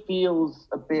also feels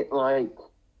a bit like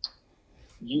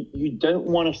you don't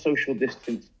want to social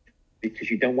distance because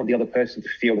you don't want the other person to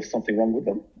feel there's something wrong with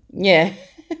them. Yeah.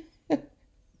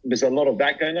 There's a lot of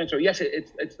that going on. So yes,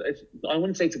 it's I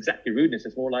wouldn't say it's exactly rudeness.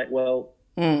 It's more like, well,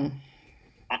 let's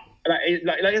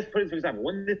put it for example,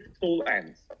 when this all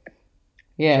ends,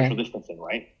 social distancing,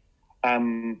 right? How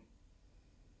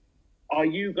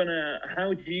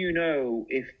do you know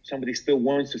if somebody still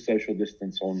wants to social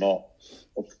distance or not,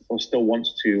 or still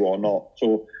wants to or not?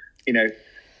 So,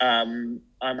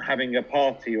 I'm having a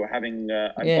party or having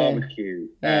a barbecue.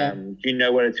 Do you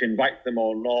know whether to invite them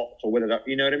or not, or whether that,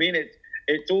 you know what I mean?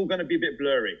 It's all going to be a bit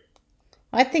blurry.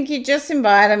 I think you just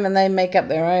invite them and they make up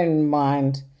their own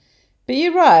mind. But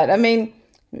you're right. I mean,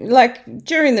 like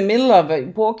during the middle of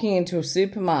it, walking into a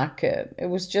supermarket, it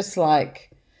was just like,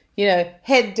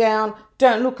 head down,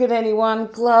 don't look at anyone,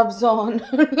 gloves on,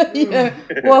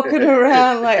 walking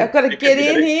around like I've got to get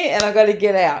in here and I've got to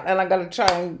get out and I've got to try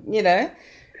and,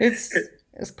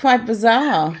 it's quite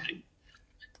bizarre.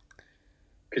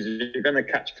 Because you're going to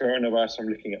catch coronavirus from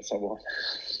looking at someone.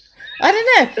 I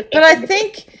don't know, but I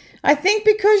think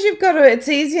because it's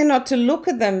easier not to look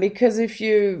at them, because if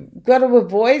you got to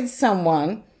avoid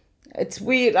someone, it's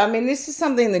weird. I mean, this is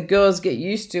something that girls get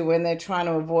used to when they're trying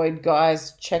to avoid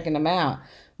guys checking them out.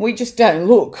 We just don't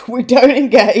look. We don't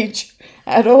engage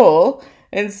at all.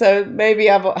 And so maybe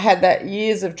I've had that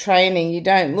years of training. You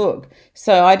don't look.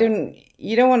 So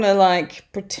you don't want to like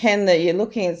pretend that you're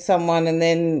looking at someone and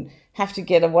then have to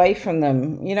get away from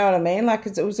them. You know what I mean? Like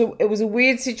it was a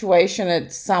weird situation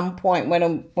at some point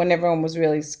when everyone was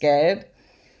really scared.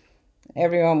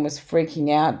 Everyone was freaking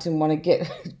out, didn't want to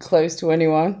get close to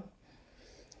anyone.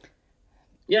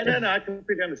 Yeah, no, I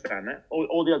completely understand that.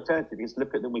 Or the alternative is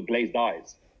look at them with glazed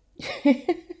eyes.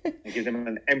 And give them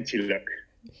an empty look.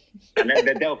 And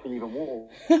then they'll feel even more.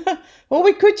 Well,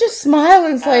 we could just smile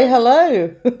and say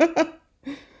hello.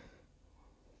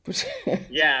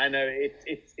 Yeah, I know.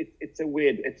 It's a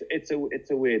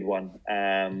weird one.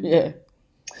 Yeah.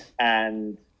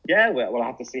 And yeah, we'll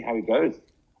have to see how it goes.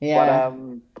 Yeah. But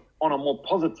on a more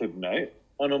positive note,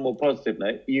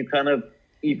 you kind of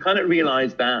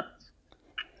realize that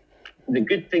the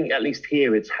good thing, at least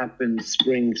here, it's happened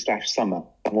spring/summer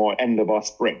or end of our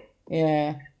spring.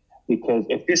 Yeah. Because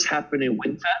if this happened in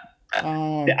winter,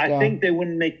 I think they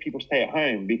wouldn't make people stay at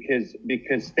home because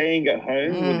staying at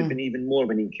home would have been even more of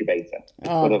an incubator.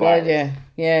 Oh God, virus.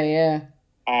 Yeah.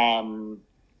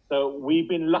 So we've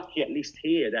been lucky, at least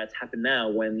here, that's happened now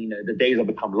when the days have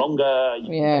become longer.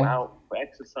 You can go out for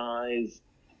exercise.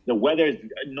 The weather is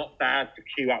not bad to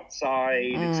queue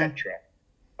outside, etc.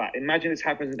 But imagine this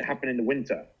happened in the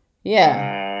winter.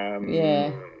 Yeah.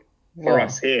 For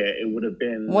us here, it would have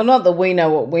been... Well, not that we know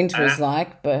what winter is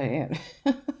like, but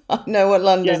I know what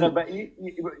London... Yeah, no, but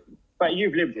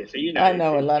you've lived here, so you know. I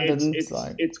know what London's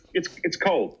like. It's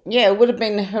cold. Yeah, it would have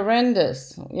been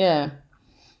horrendous. Yeah.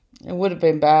 It would have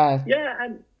been bad. Yeah,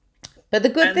 but the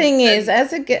good thing is,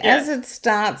 as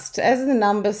the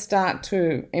numbers start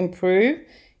to improve,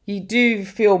 you do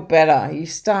feel better. You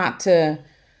start to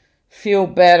feel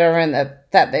better, and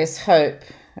that there's hope.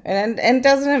 And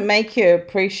doesn't it make you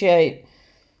appreciate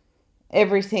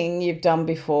everything you've done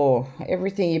before,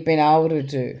 everything you've been able to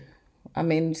do? I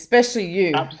mean, especially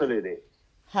you. Absolutely.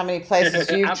 How many places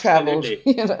you've traveled,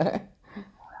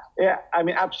 Yeah, I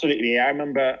mean, absolutely. I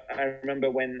remember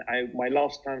when my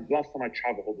last time I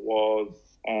traveled was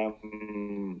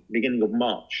beginning of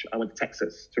March. I went to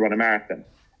Texas to run a marathon.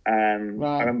 And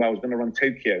I remember I was going to run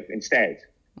Tokyo instead.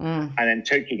 And then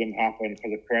Tokyo didn't happen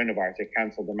because of coronavirus. They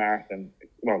cancelled the marathon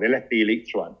they let the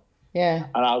elites run. Yeah.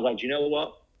 And I was like, do you know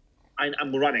what?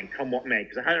 I'm running, come what may,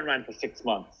 because I hadn't ran for 6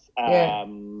 months. Yeah.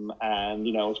 And, I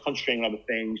was concentrating on other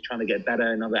things, trying to get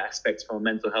better in other aspects from a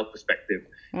mental health perspective.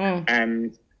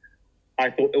 And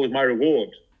I thought it was my reward.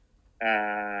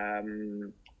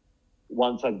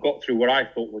 Once I got through what I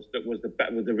thought was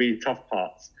the really tough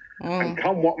parts. And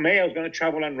come what may, I was going to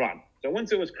travel and run. So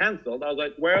once it was cancelled, I was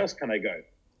like, where else can I go?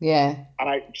 Yeah. And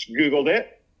I just Googled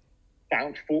it.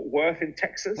 Found Fort Worth in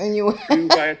Texas, And you flew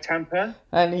via Tampa.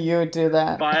 I knew you would do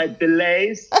that. Via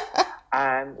delays,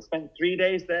 and spent 3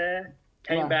 days there,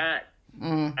 came back,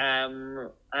 and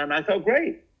I felt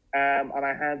great. And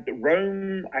I had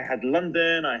Rome, I had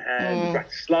London, I had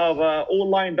Bratislava, all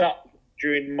lined up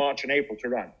during March and April to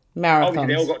run. Marathons. Obviously,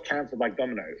 they all got cancelled like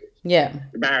dominoes. Yeah.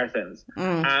 The marathons.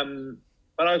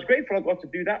 But I was grateful I got to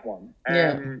do that one.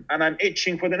 And I'm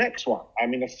itching for the next one. I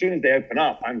mean, as soon as they open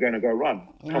up, I'm going to go run.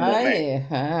 Come on, mate.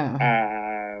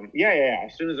 As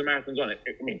soon as the marathon's on, I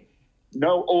mean,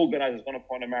 no organizer's going to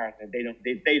put on a marathon. They don't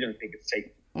think it's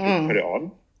safe to put it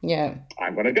on. Yeah.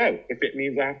 I'm going to go. If it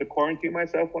means I have to quarantine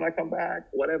myself when I come back,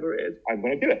 whatever it is, I'm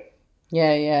going to do it.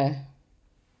 Yeah, yeah.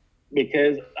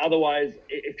 Because otherwise,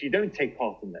 if you don't take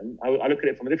part in them, I look at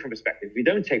it from a different perspective. If you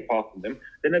don't take part in them,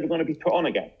 they're never going to be put on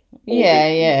again.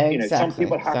 Exactly. Some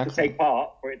people have to take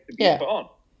part for it to be put on.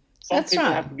 Some people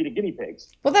have to be the guinea pigs.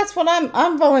 Well, that's what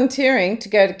I'm volunteering to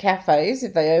go to cafes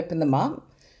if they open them up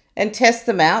and test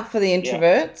them out for the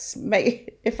introverts.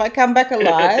 If I come back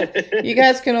alive, you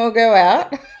guys can all go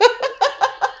out.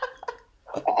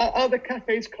 Are the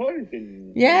cafes closed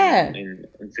in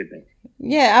Sydney?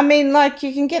 Yeah, I mean, like,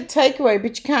 you can get takeaway,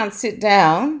 but you can't sit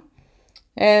down.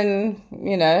 And,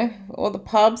 or the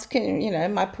pubs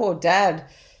can, my poor dad,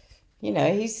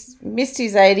 he's missed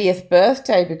his 80th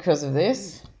birthday because of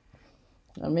this.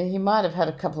 I mean, he might have had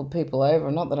a couple of people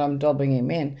over, not that I'm dobbing him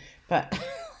in, but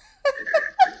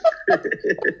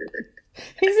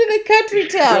he's in a country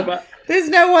town. No, there's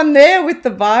no one there with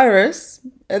the virus.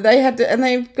 And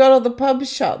they've got all the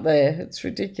pubs shut there. It's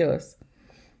ridiculous.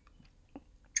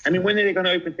 I mean, when are they going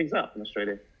to open things up in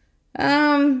Australia?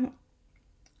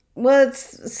 Well,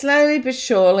 it's slowly but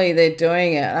surely they're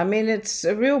doing it. I mean, it's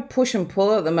a real push and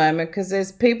pull at the moment because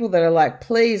there's people that are like,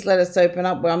 please let us open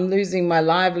up. I'm losing my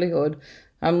livelihood.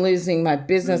 I'm losing my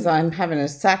business. I'm having to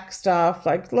sack staff.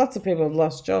 Like, lots of people have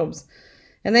lost jobs.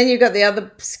 And then you've got the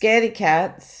other scaredy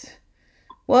cats.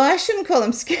 Well, I shouldn't call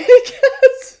them scaredy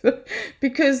cats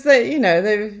because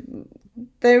they're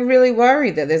really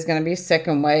worried that there's going to be a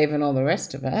second wave and all the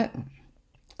rest of it.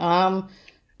 But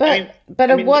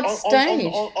at what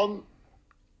stage?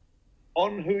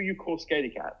 On who you call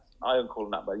scaredy cats? I don't call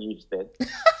them that, but you just did.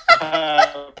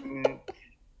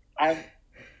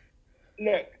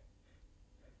 Look,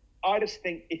 I just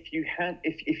think if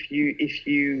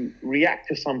you react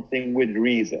to something with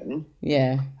reason,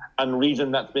 and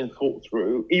reason that's been thought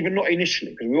through, even not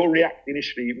initially, because we all react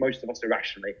initially, most of us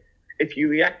irrationally. If you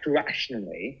react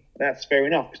rationally, that's fair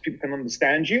enough, because people can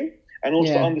understand you and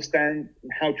also understand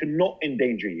how to not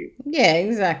endanger you. Yeah,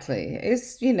 exactly.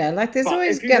 It's there's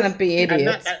always going to be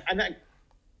idiots. But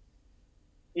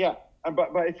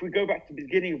if we go back to the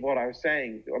beginning of what I was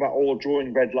saying about all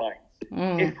drawing red lines,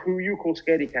 if who you call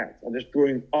scaredy cats are just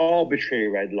drawing arbitrary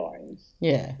red lines,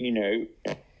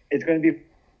 it's going to be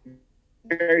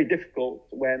very difficult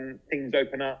when things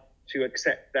open up to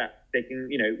accept that they can,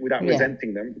 without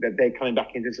resenting them, that they're coming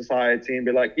back into society and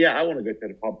be like, I want to go to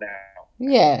the pub now.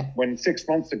 Yeah. When 6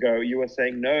 months ago you were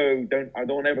saying, no, I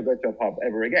don't ever go to a pub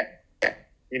ever again.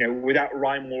 Without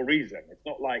rhyme or reason. It's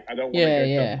not like I don't want to go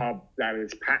to a pub that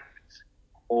is packed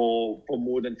or for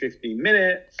more than 15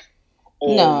 minutes.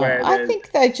 Or where I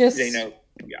think they just,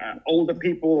 older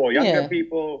people or younger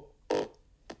people.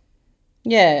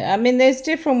 Yeah, I mean, there's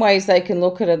different ways they can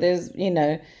look at it. There's,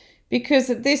 because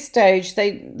at this stage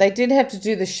they did have to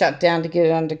do the shutdown to get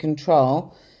it under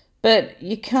control, but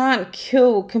you can't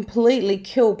completely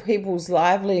kill people's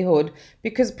livelihood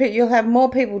because you'll have more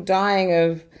people dying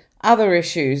of other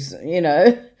issues,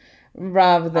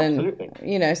 rather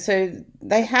than, so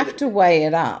they have to weigh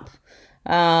it up.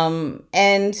 And,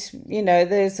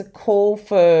 there's a call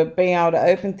for being able to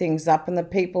open things up and the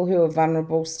people who are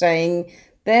vulnerable staying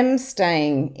in,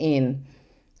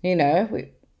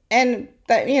 and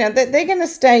that, they're going to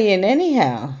stay in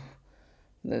anyhow.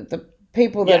 The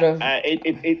people that have...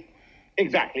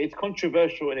 Exactly. It's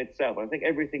controversial in itself. I think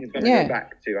everything is going to go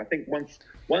back to, I think once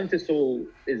this all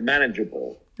is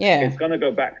manageable, it's going to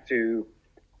go back to,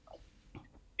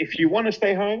 if you want to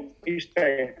stay home, you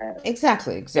stay home.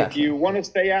 Exactly. If you want to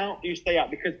stay out, you stay out,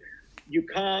 because you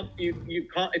can't,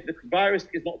 if the virus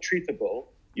is not treatable,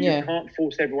 you can't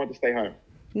force everyone to stay home.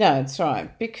 No, it's right.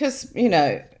 Because,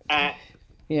 Uh,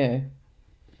 yeah.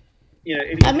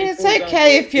 I mean, it it's falls down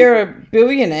okay to if you're people. a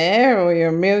billionaire or you're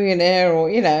a millionaire or,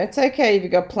 it's okay if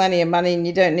you've got plenty of money and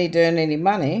you don't need to earn any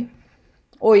money.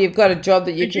 Or you've got a job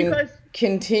that you Did you can guys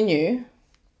continue.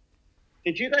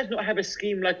 did you guys not have a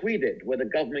scheme like we did, where the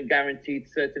government guaranteed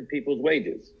certain people's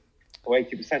wages, or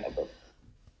 80% of them?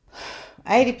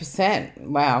 80%.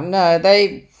 Wow. No,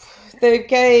 they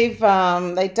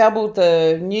doubled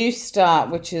the New Start,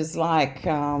 which is like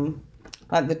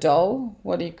the dole.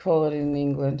 What do you call it in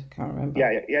England? I can't remember.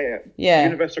 Yeah. Yeah.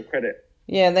 Universal credit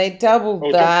Yeah, they doubled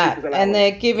or job seekers that, and allowance.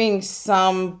 they're giving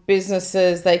some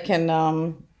businesses they can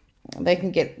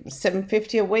get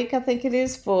 750 a week, I think it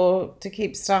is, to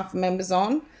keep staff members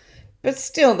on. But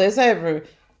still, there's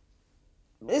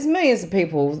millions of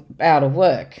people out of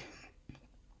work.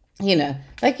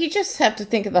 Like you just have to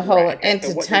think of the whole Right. Okay.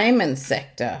 entertainment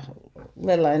sector,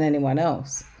 let alone anyone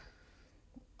else.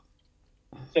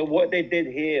 So what they did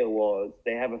here was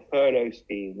they have a furlough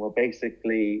scheme where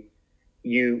basically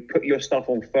you put your stuff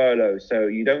on furlough, so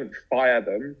you don't fire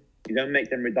them, you don't make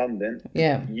them redundant.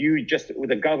 Yeah.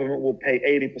 The government will pay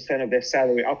 80% of their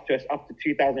salary up to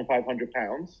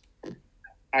 £2,500,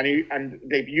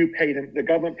 you pay them. The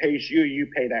government pays you, you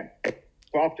pay them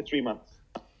for after 3 months,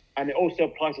 and it also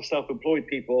applies to self-employed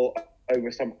people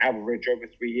over some average over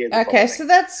 3 years. Okay, so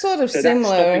that's sort of so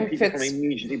similar. that's stopping people from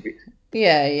immediately.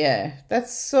 Yeah,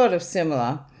 that's sort of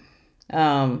similar.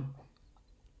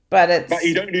 But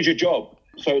you don't lose your job.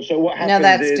 So what happens? No,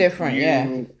 that's is different.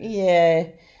 Yeah.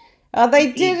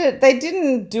 They did it. They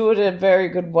didn't do it a very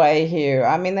good way here.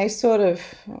 I mean, they sort of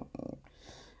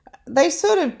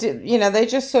did. They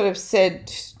just sort of said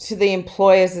to the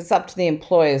employers, it's up to the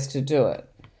employers to do it.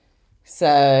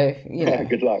 So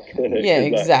good luck. Yeah,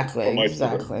 Good luck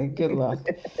exactly. Good luck.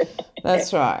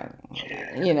 That's right.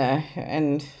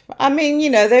 And I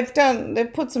mean,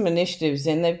 they've put some initiatives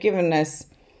in. They've given us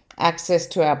access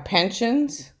to our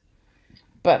pensions,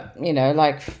 but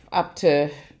like up to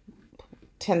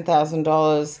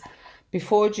 $10,000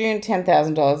 before June,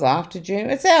 $10,000 after June.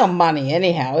 It's our money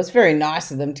anyhow. It's very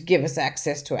nice of them to give us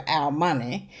access to our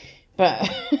money, but.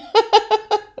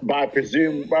 But I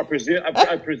presume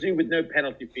with no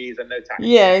penalty fees and no tax.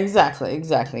 Yeah,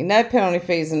 exactly. No penalty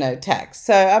fees and no tax.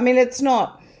 So, I mean, it's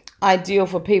not ideal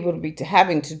for people to be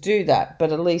having to do that,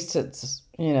 but at least it's,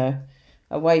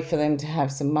 a way for them to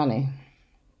have some money.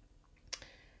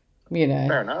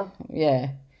 Fair enough.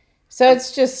 Yeah. So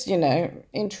it's just,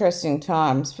 interesting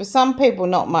times. For some people,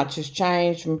 not much has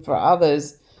changed, and for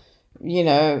others,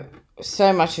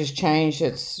 so much has changed,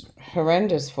 it's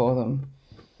horrendous for them.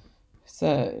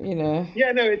 So,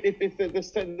 Yeah, no, it's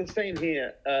the same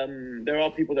here. There are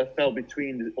people that fell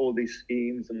between all these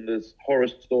schemes, and there's horror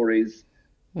stories.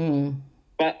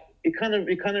 But you kind of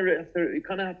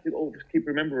have to always keep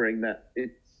remembering that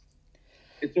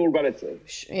it's all relative.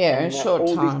 Yeah, in short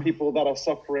time. All these people that are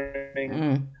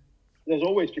suffering, there's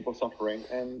always people suffering,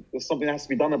 and there's something that has to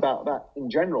be done about that in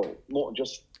general, not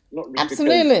just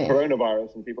Absolutely. Because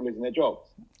coronavirus and people losing their jobs.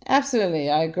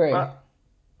 Absolutely, I agree.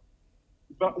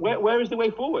 But where is the way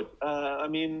forward? I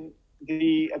mean,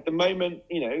 at the moment,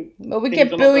 Well, we get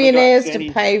billionaires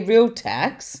to pay real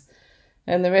tax,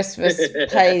 and the rest of us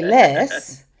pay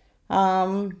less.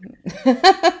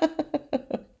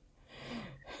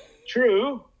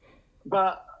 True,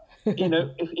 but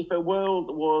if a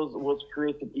world was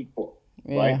created equal,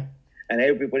 right, and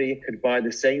everybody could buy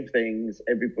the same things,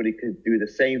 everybody could do the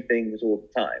same things all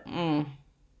the time.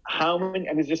 How many?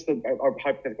 And it's just a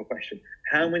hypothetical question.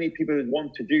 How many people would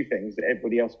want to do things that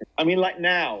everybody else can? I mean, like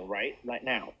now, right? Like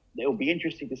now, it'll be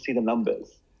interesting to see the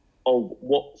numbers of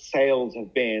what sales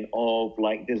have been of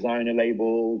like designer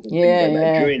labels and things like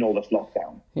that during all this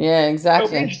lockdown. Yeah, exactly.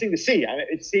 It'll be interesting to see. I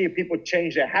mean, see if people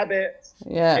change their habits.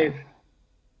 Yeah. If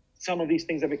some of these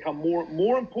things have become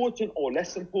more important or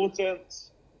less important.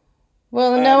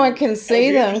 Well, no one can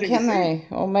see them, can they?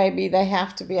 Or maybe they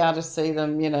have to be able to see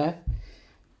them,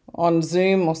 on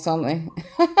Zoom or something.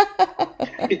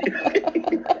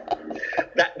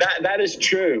 That is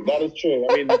true. That is true.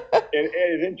 I mean,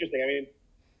 it is interesting. I mean,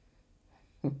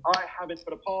 I haven't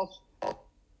for the past,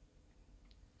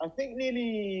 I think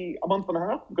nearly a month and a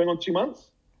half, going on 2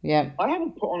 months. Yeah. I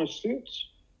haven't put on a suit.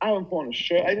 I haven't put on a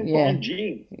shirt. I haven't put on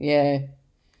jeans. Yeah.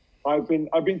 I've been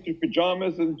through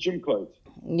pajamas and gym clothes.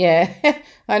 Yeah,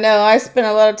 I know. I spend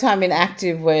a lot of time in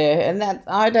active wear, and that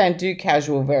I don't do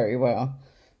casual very well.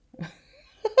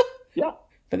 Yeah.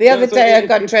 But the other day I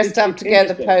got dressed up to go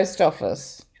to the post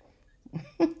office.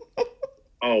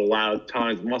 Oh, wow.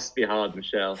 Times must be hard,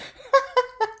 Michelle.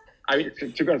 I mean, to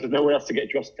be honest, there's nowhere else to get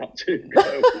dressed up to.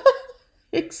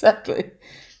 Exactly.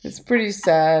 It's pretty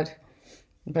sad,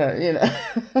 but you know.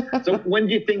 So when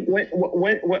do you think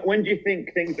when do you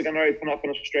think things are going to open up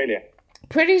in Australia?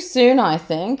 Pretty soon, I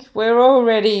think. We're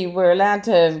allowed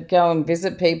to go and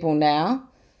visit people now.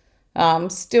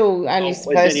 Still only Is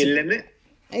there supposed any to, limit?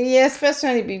 yeah, it's supposed to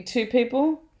only be 2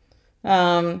 people.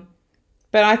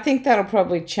 But I think that'll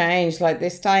probably change. Like they're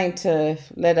starting to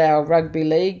let our rugby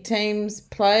league teams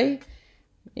play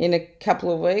in a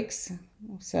couple of weeks.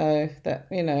 So that,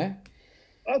 you know.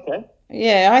 Okay.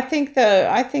 Yeah, I think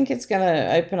it's going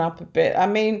to open up a bit. I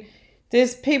mean,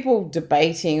 there's people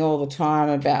debating all the time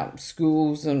about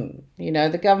schools and, you know,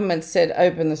 the government said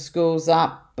open the schools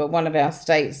up, but one of our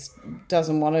states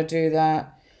doesn't want to do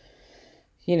that.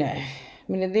 You know, I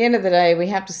mean, at the end of the day, we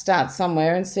have to start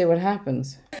somewhere and see what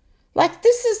happens. Like,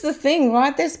 this is the thing,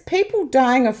 right? There's people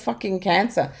dying of fucking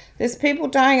cancer. There's people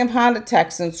dying of heart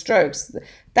attacks and strokes.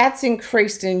 That's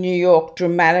increased in New York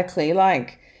dramatically.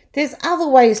 Like, there's other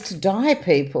ways to die,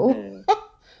 people.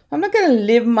 I'm not going to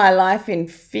live my life in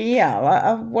fear.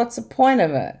 What's the point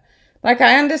of it? Like,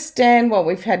 I understand what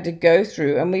we've had to go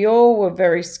through, and we all were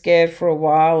very scared for a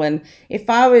while. And if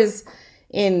I was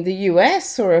in the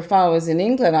US or if I was in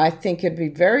England, I think it'd be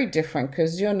very different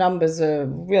because your numbers are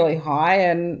really high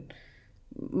and,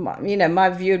 you know, my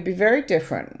view would be very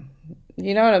different.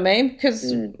 You know what I mean?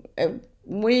 Because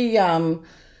we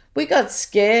got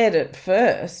scared at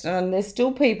first, and there's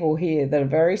still people here that are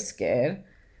very scared.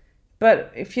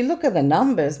 But if you look at the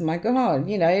numbers, my God,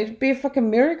 you know, it'd be a fucking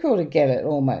miracle to get it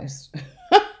almost.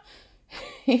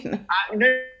 You know? No.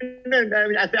 I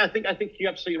mean, I think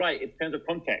you're absolutely right in terms of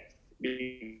context.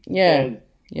 Yeah.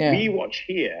 We watch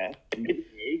here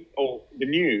or the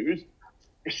news,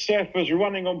 surfers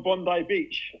running on Bondi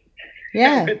Beach.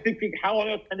 Yeah. Thinking, how on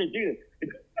earth can they do this?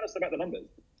 Tell us about the numbers.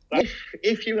 Like,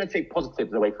 if you're going to take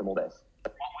positives away from all this,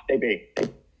 what would they be?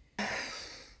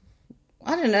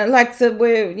 I don't know, like that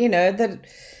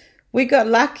we got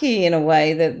lucky in a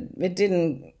way that it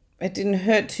didn't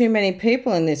hurt too many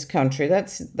people in this country.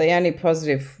 That's the only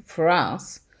positive for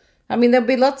us. I mean, there'll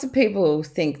be lots of people who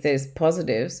think there's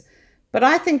positives, but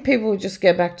I think people will just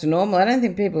go back to normal. I don't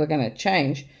think people are going to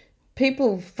change.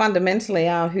 People fundamentally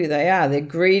are who they are. They're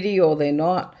greedy or they're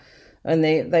not, and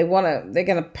they're going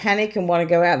to panic and want to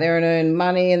go out there and earn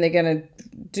money, and they're going to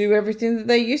do everything that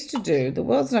they used to do. The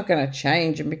world's not going to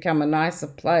change and become a nicer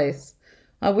place.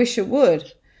 I wish it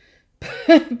would,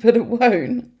 but it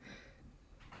won't.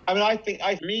 I mean, I think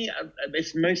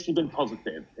it's mostly been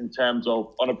positive in terms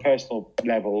of on a personal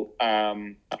level.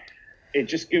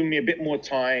 It's just given me a bit more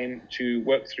time to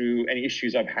work through any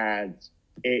issues I've had.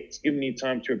 It's given me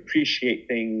time to appreciate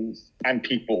things and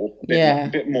people a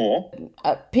bit more.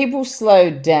 People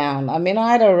slowed down. I mean,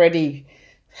 I'd already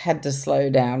had to slow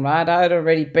down, right? I'd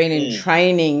already been in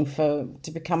training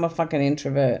to become a fucking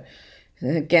introvert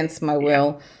against my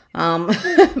will.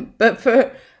 But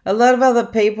for a lot of other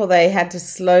people, they had to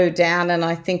slow down, and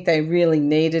I think they really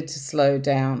needed to slow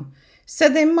down. So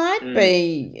there might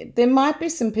be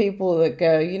some people that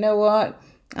go, you know what?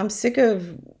 I'm sick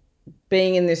of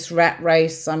being in this rat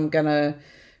race. I'm gonna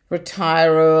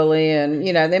retire early, and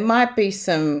you know, there might be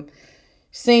some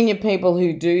senior people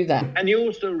who do that. And you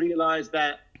also realize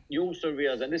that,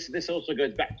 and this also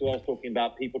goes back to us talking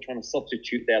about people trying to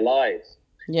substitute their lives.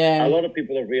 Yeah. A lot of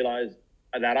people have realized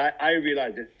that. I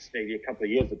realized this maybe a couple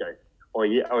of years ago, or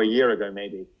a year ago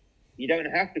maybe. You don't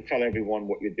have to tell everyone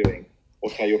what you're doing or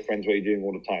tell your friends what you're doing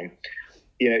all the time.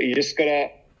 You know, you just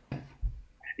gotta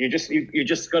do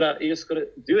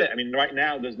it. I mean, right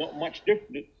now there's not much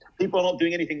different. People are not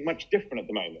doing anything much different at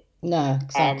the moment. No,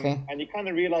 exactly. And you kind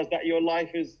of realize that your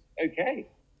life is okay.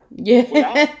 Yeah.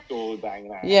 Without all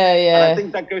banging out. Yeah. And I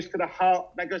think that goes to the heart.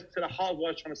 That goes to the heart of what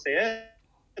I was trying to say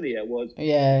earlier. Was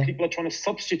people are trying to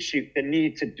substitute the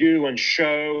need to do and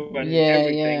show and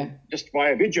everything just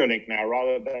via video link now,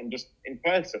 rather than just in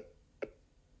person.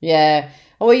 Yeah.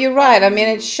 Well, you're right. I mean,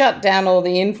 it shut down all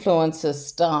the influencer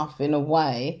stuff in a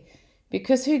way,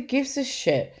 because who gives a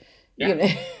shit? Yeah. You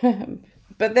know?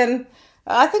 But then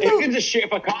I think it gives a shit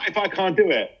if I can't do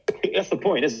it. That's the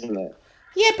point, isn't it?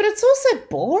 Yeah, but it's also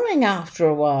boring after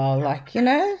a while. Like, you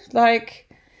know, like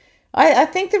I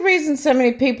think the reason so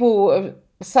many people are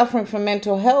suffering from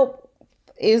mental health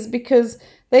is because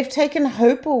they've taken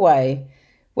hope away.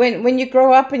 When you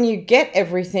grow up and you get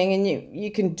everything and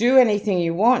you can do anything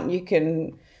you want, you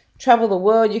can travel the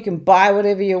world, you can buy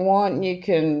whatever you want, you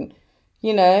can,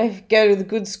 you know, go to the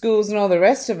good schools and all the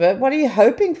rest of it. What are you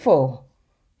hoping for?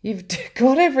 You've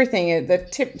got everything. The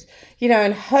tips, you know,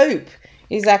 and hope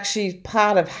is actually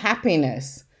part of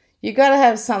happiness. You got to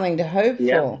have something to hope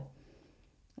for.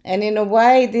 And in a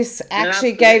way, this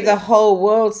actually gave the whole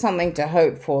world something to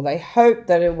hope for. They hoped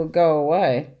that it would go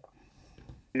away.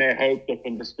 And they hope they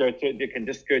can just go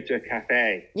to a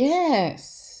cafe.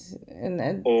 Yes.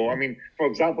 Or, I mean, for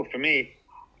example, for me,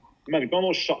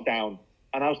 McDonald's shut down.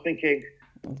 And I was thinking,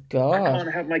 God, I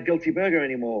can't have my guilty burger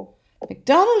anymore.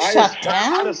 McDonald's shut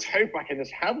down? I just hope I can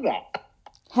just have that.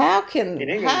 How can you...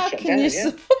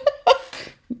 Yeah.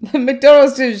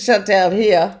 McDonald's didn't shut down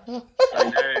here. I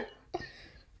know.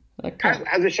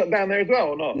 Has it shut down there as well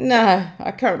or not? No,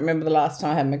 I can't remember the last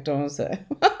time I had McDonald's there.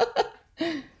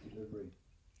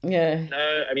 Yeah.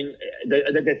 No, I mean,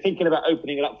 they're thinking about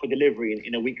opening it up for delivery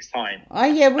in a week's time. Oh,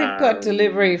 yeah, we've got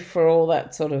delivery for all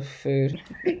that sort of food.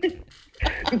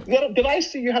 Did I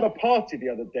see you had a party the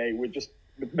other day with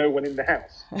no one in the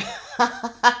house?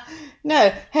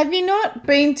 No. Have you not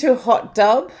been to Hot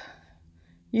Dub?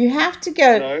 You have to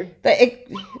go. No.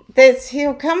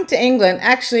 He'll come to England.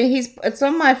 Actually, it's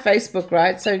on my Facebook,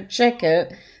 right? So check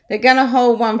it. They're going to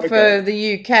hold one for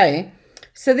the UK.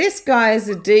 So this guy is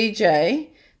a DJ.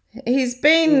 He's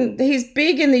big in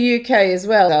the UK as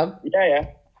well. Yeah.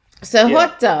 So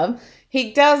Hot Dub,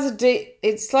 he does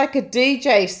it's like a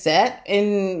DJ set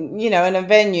in a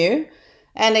venue,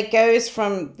 and it goes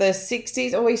from the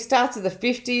 60s, or he starts at the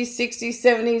 50s, 60s,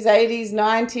 70s, 80s,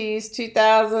 90s,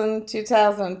 2000,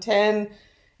 2010,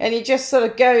 and he just sort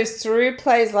of goes through,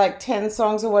 plays like 10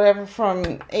 songs or whatever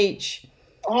from each.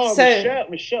 Oh, so,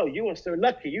 Michelle, you are so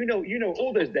lucky. You know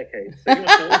all those decades. So you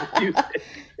must know all the music.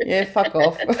 Yeah, fuck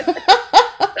off.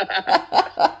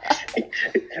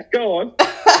 Go on.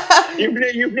 You've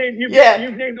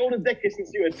named all the decades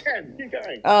since you were 10. Keep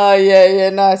going. Oh, yeah,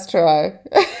 nice try.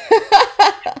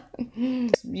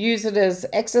 Use it as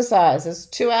exercise. It's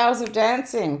 2 hours of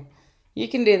dancing. You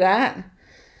can do that.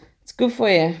 It's good for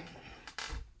you.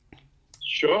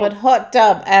 Sure. But Hot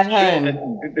Dub at home.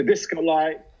 And the disco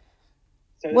light.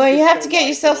 So well, you have to get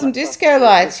yourself some disco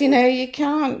lights. You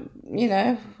can't,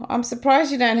 I'm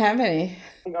surprised you don't have any.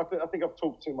 I think I've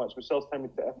talked too much. Michelle's telling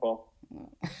me to F off.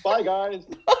 Bye, guys.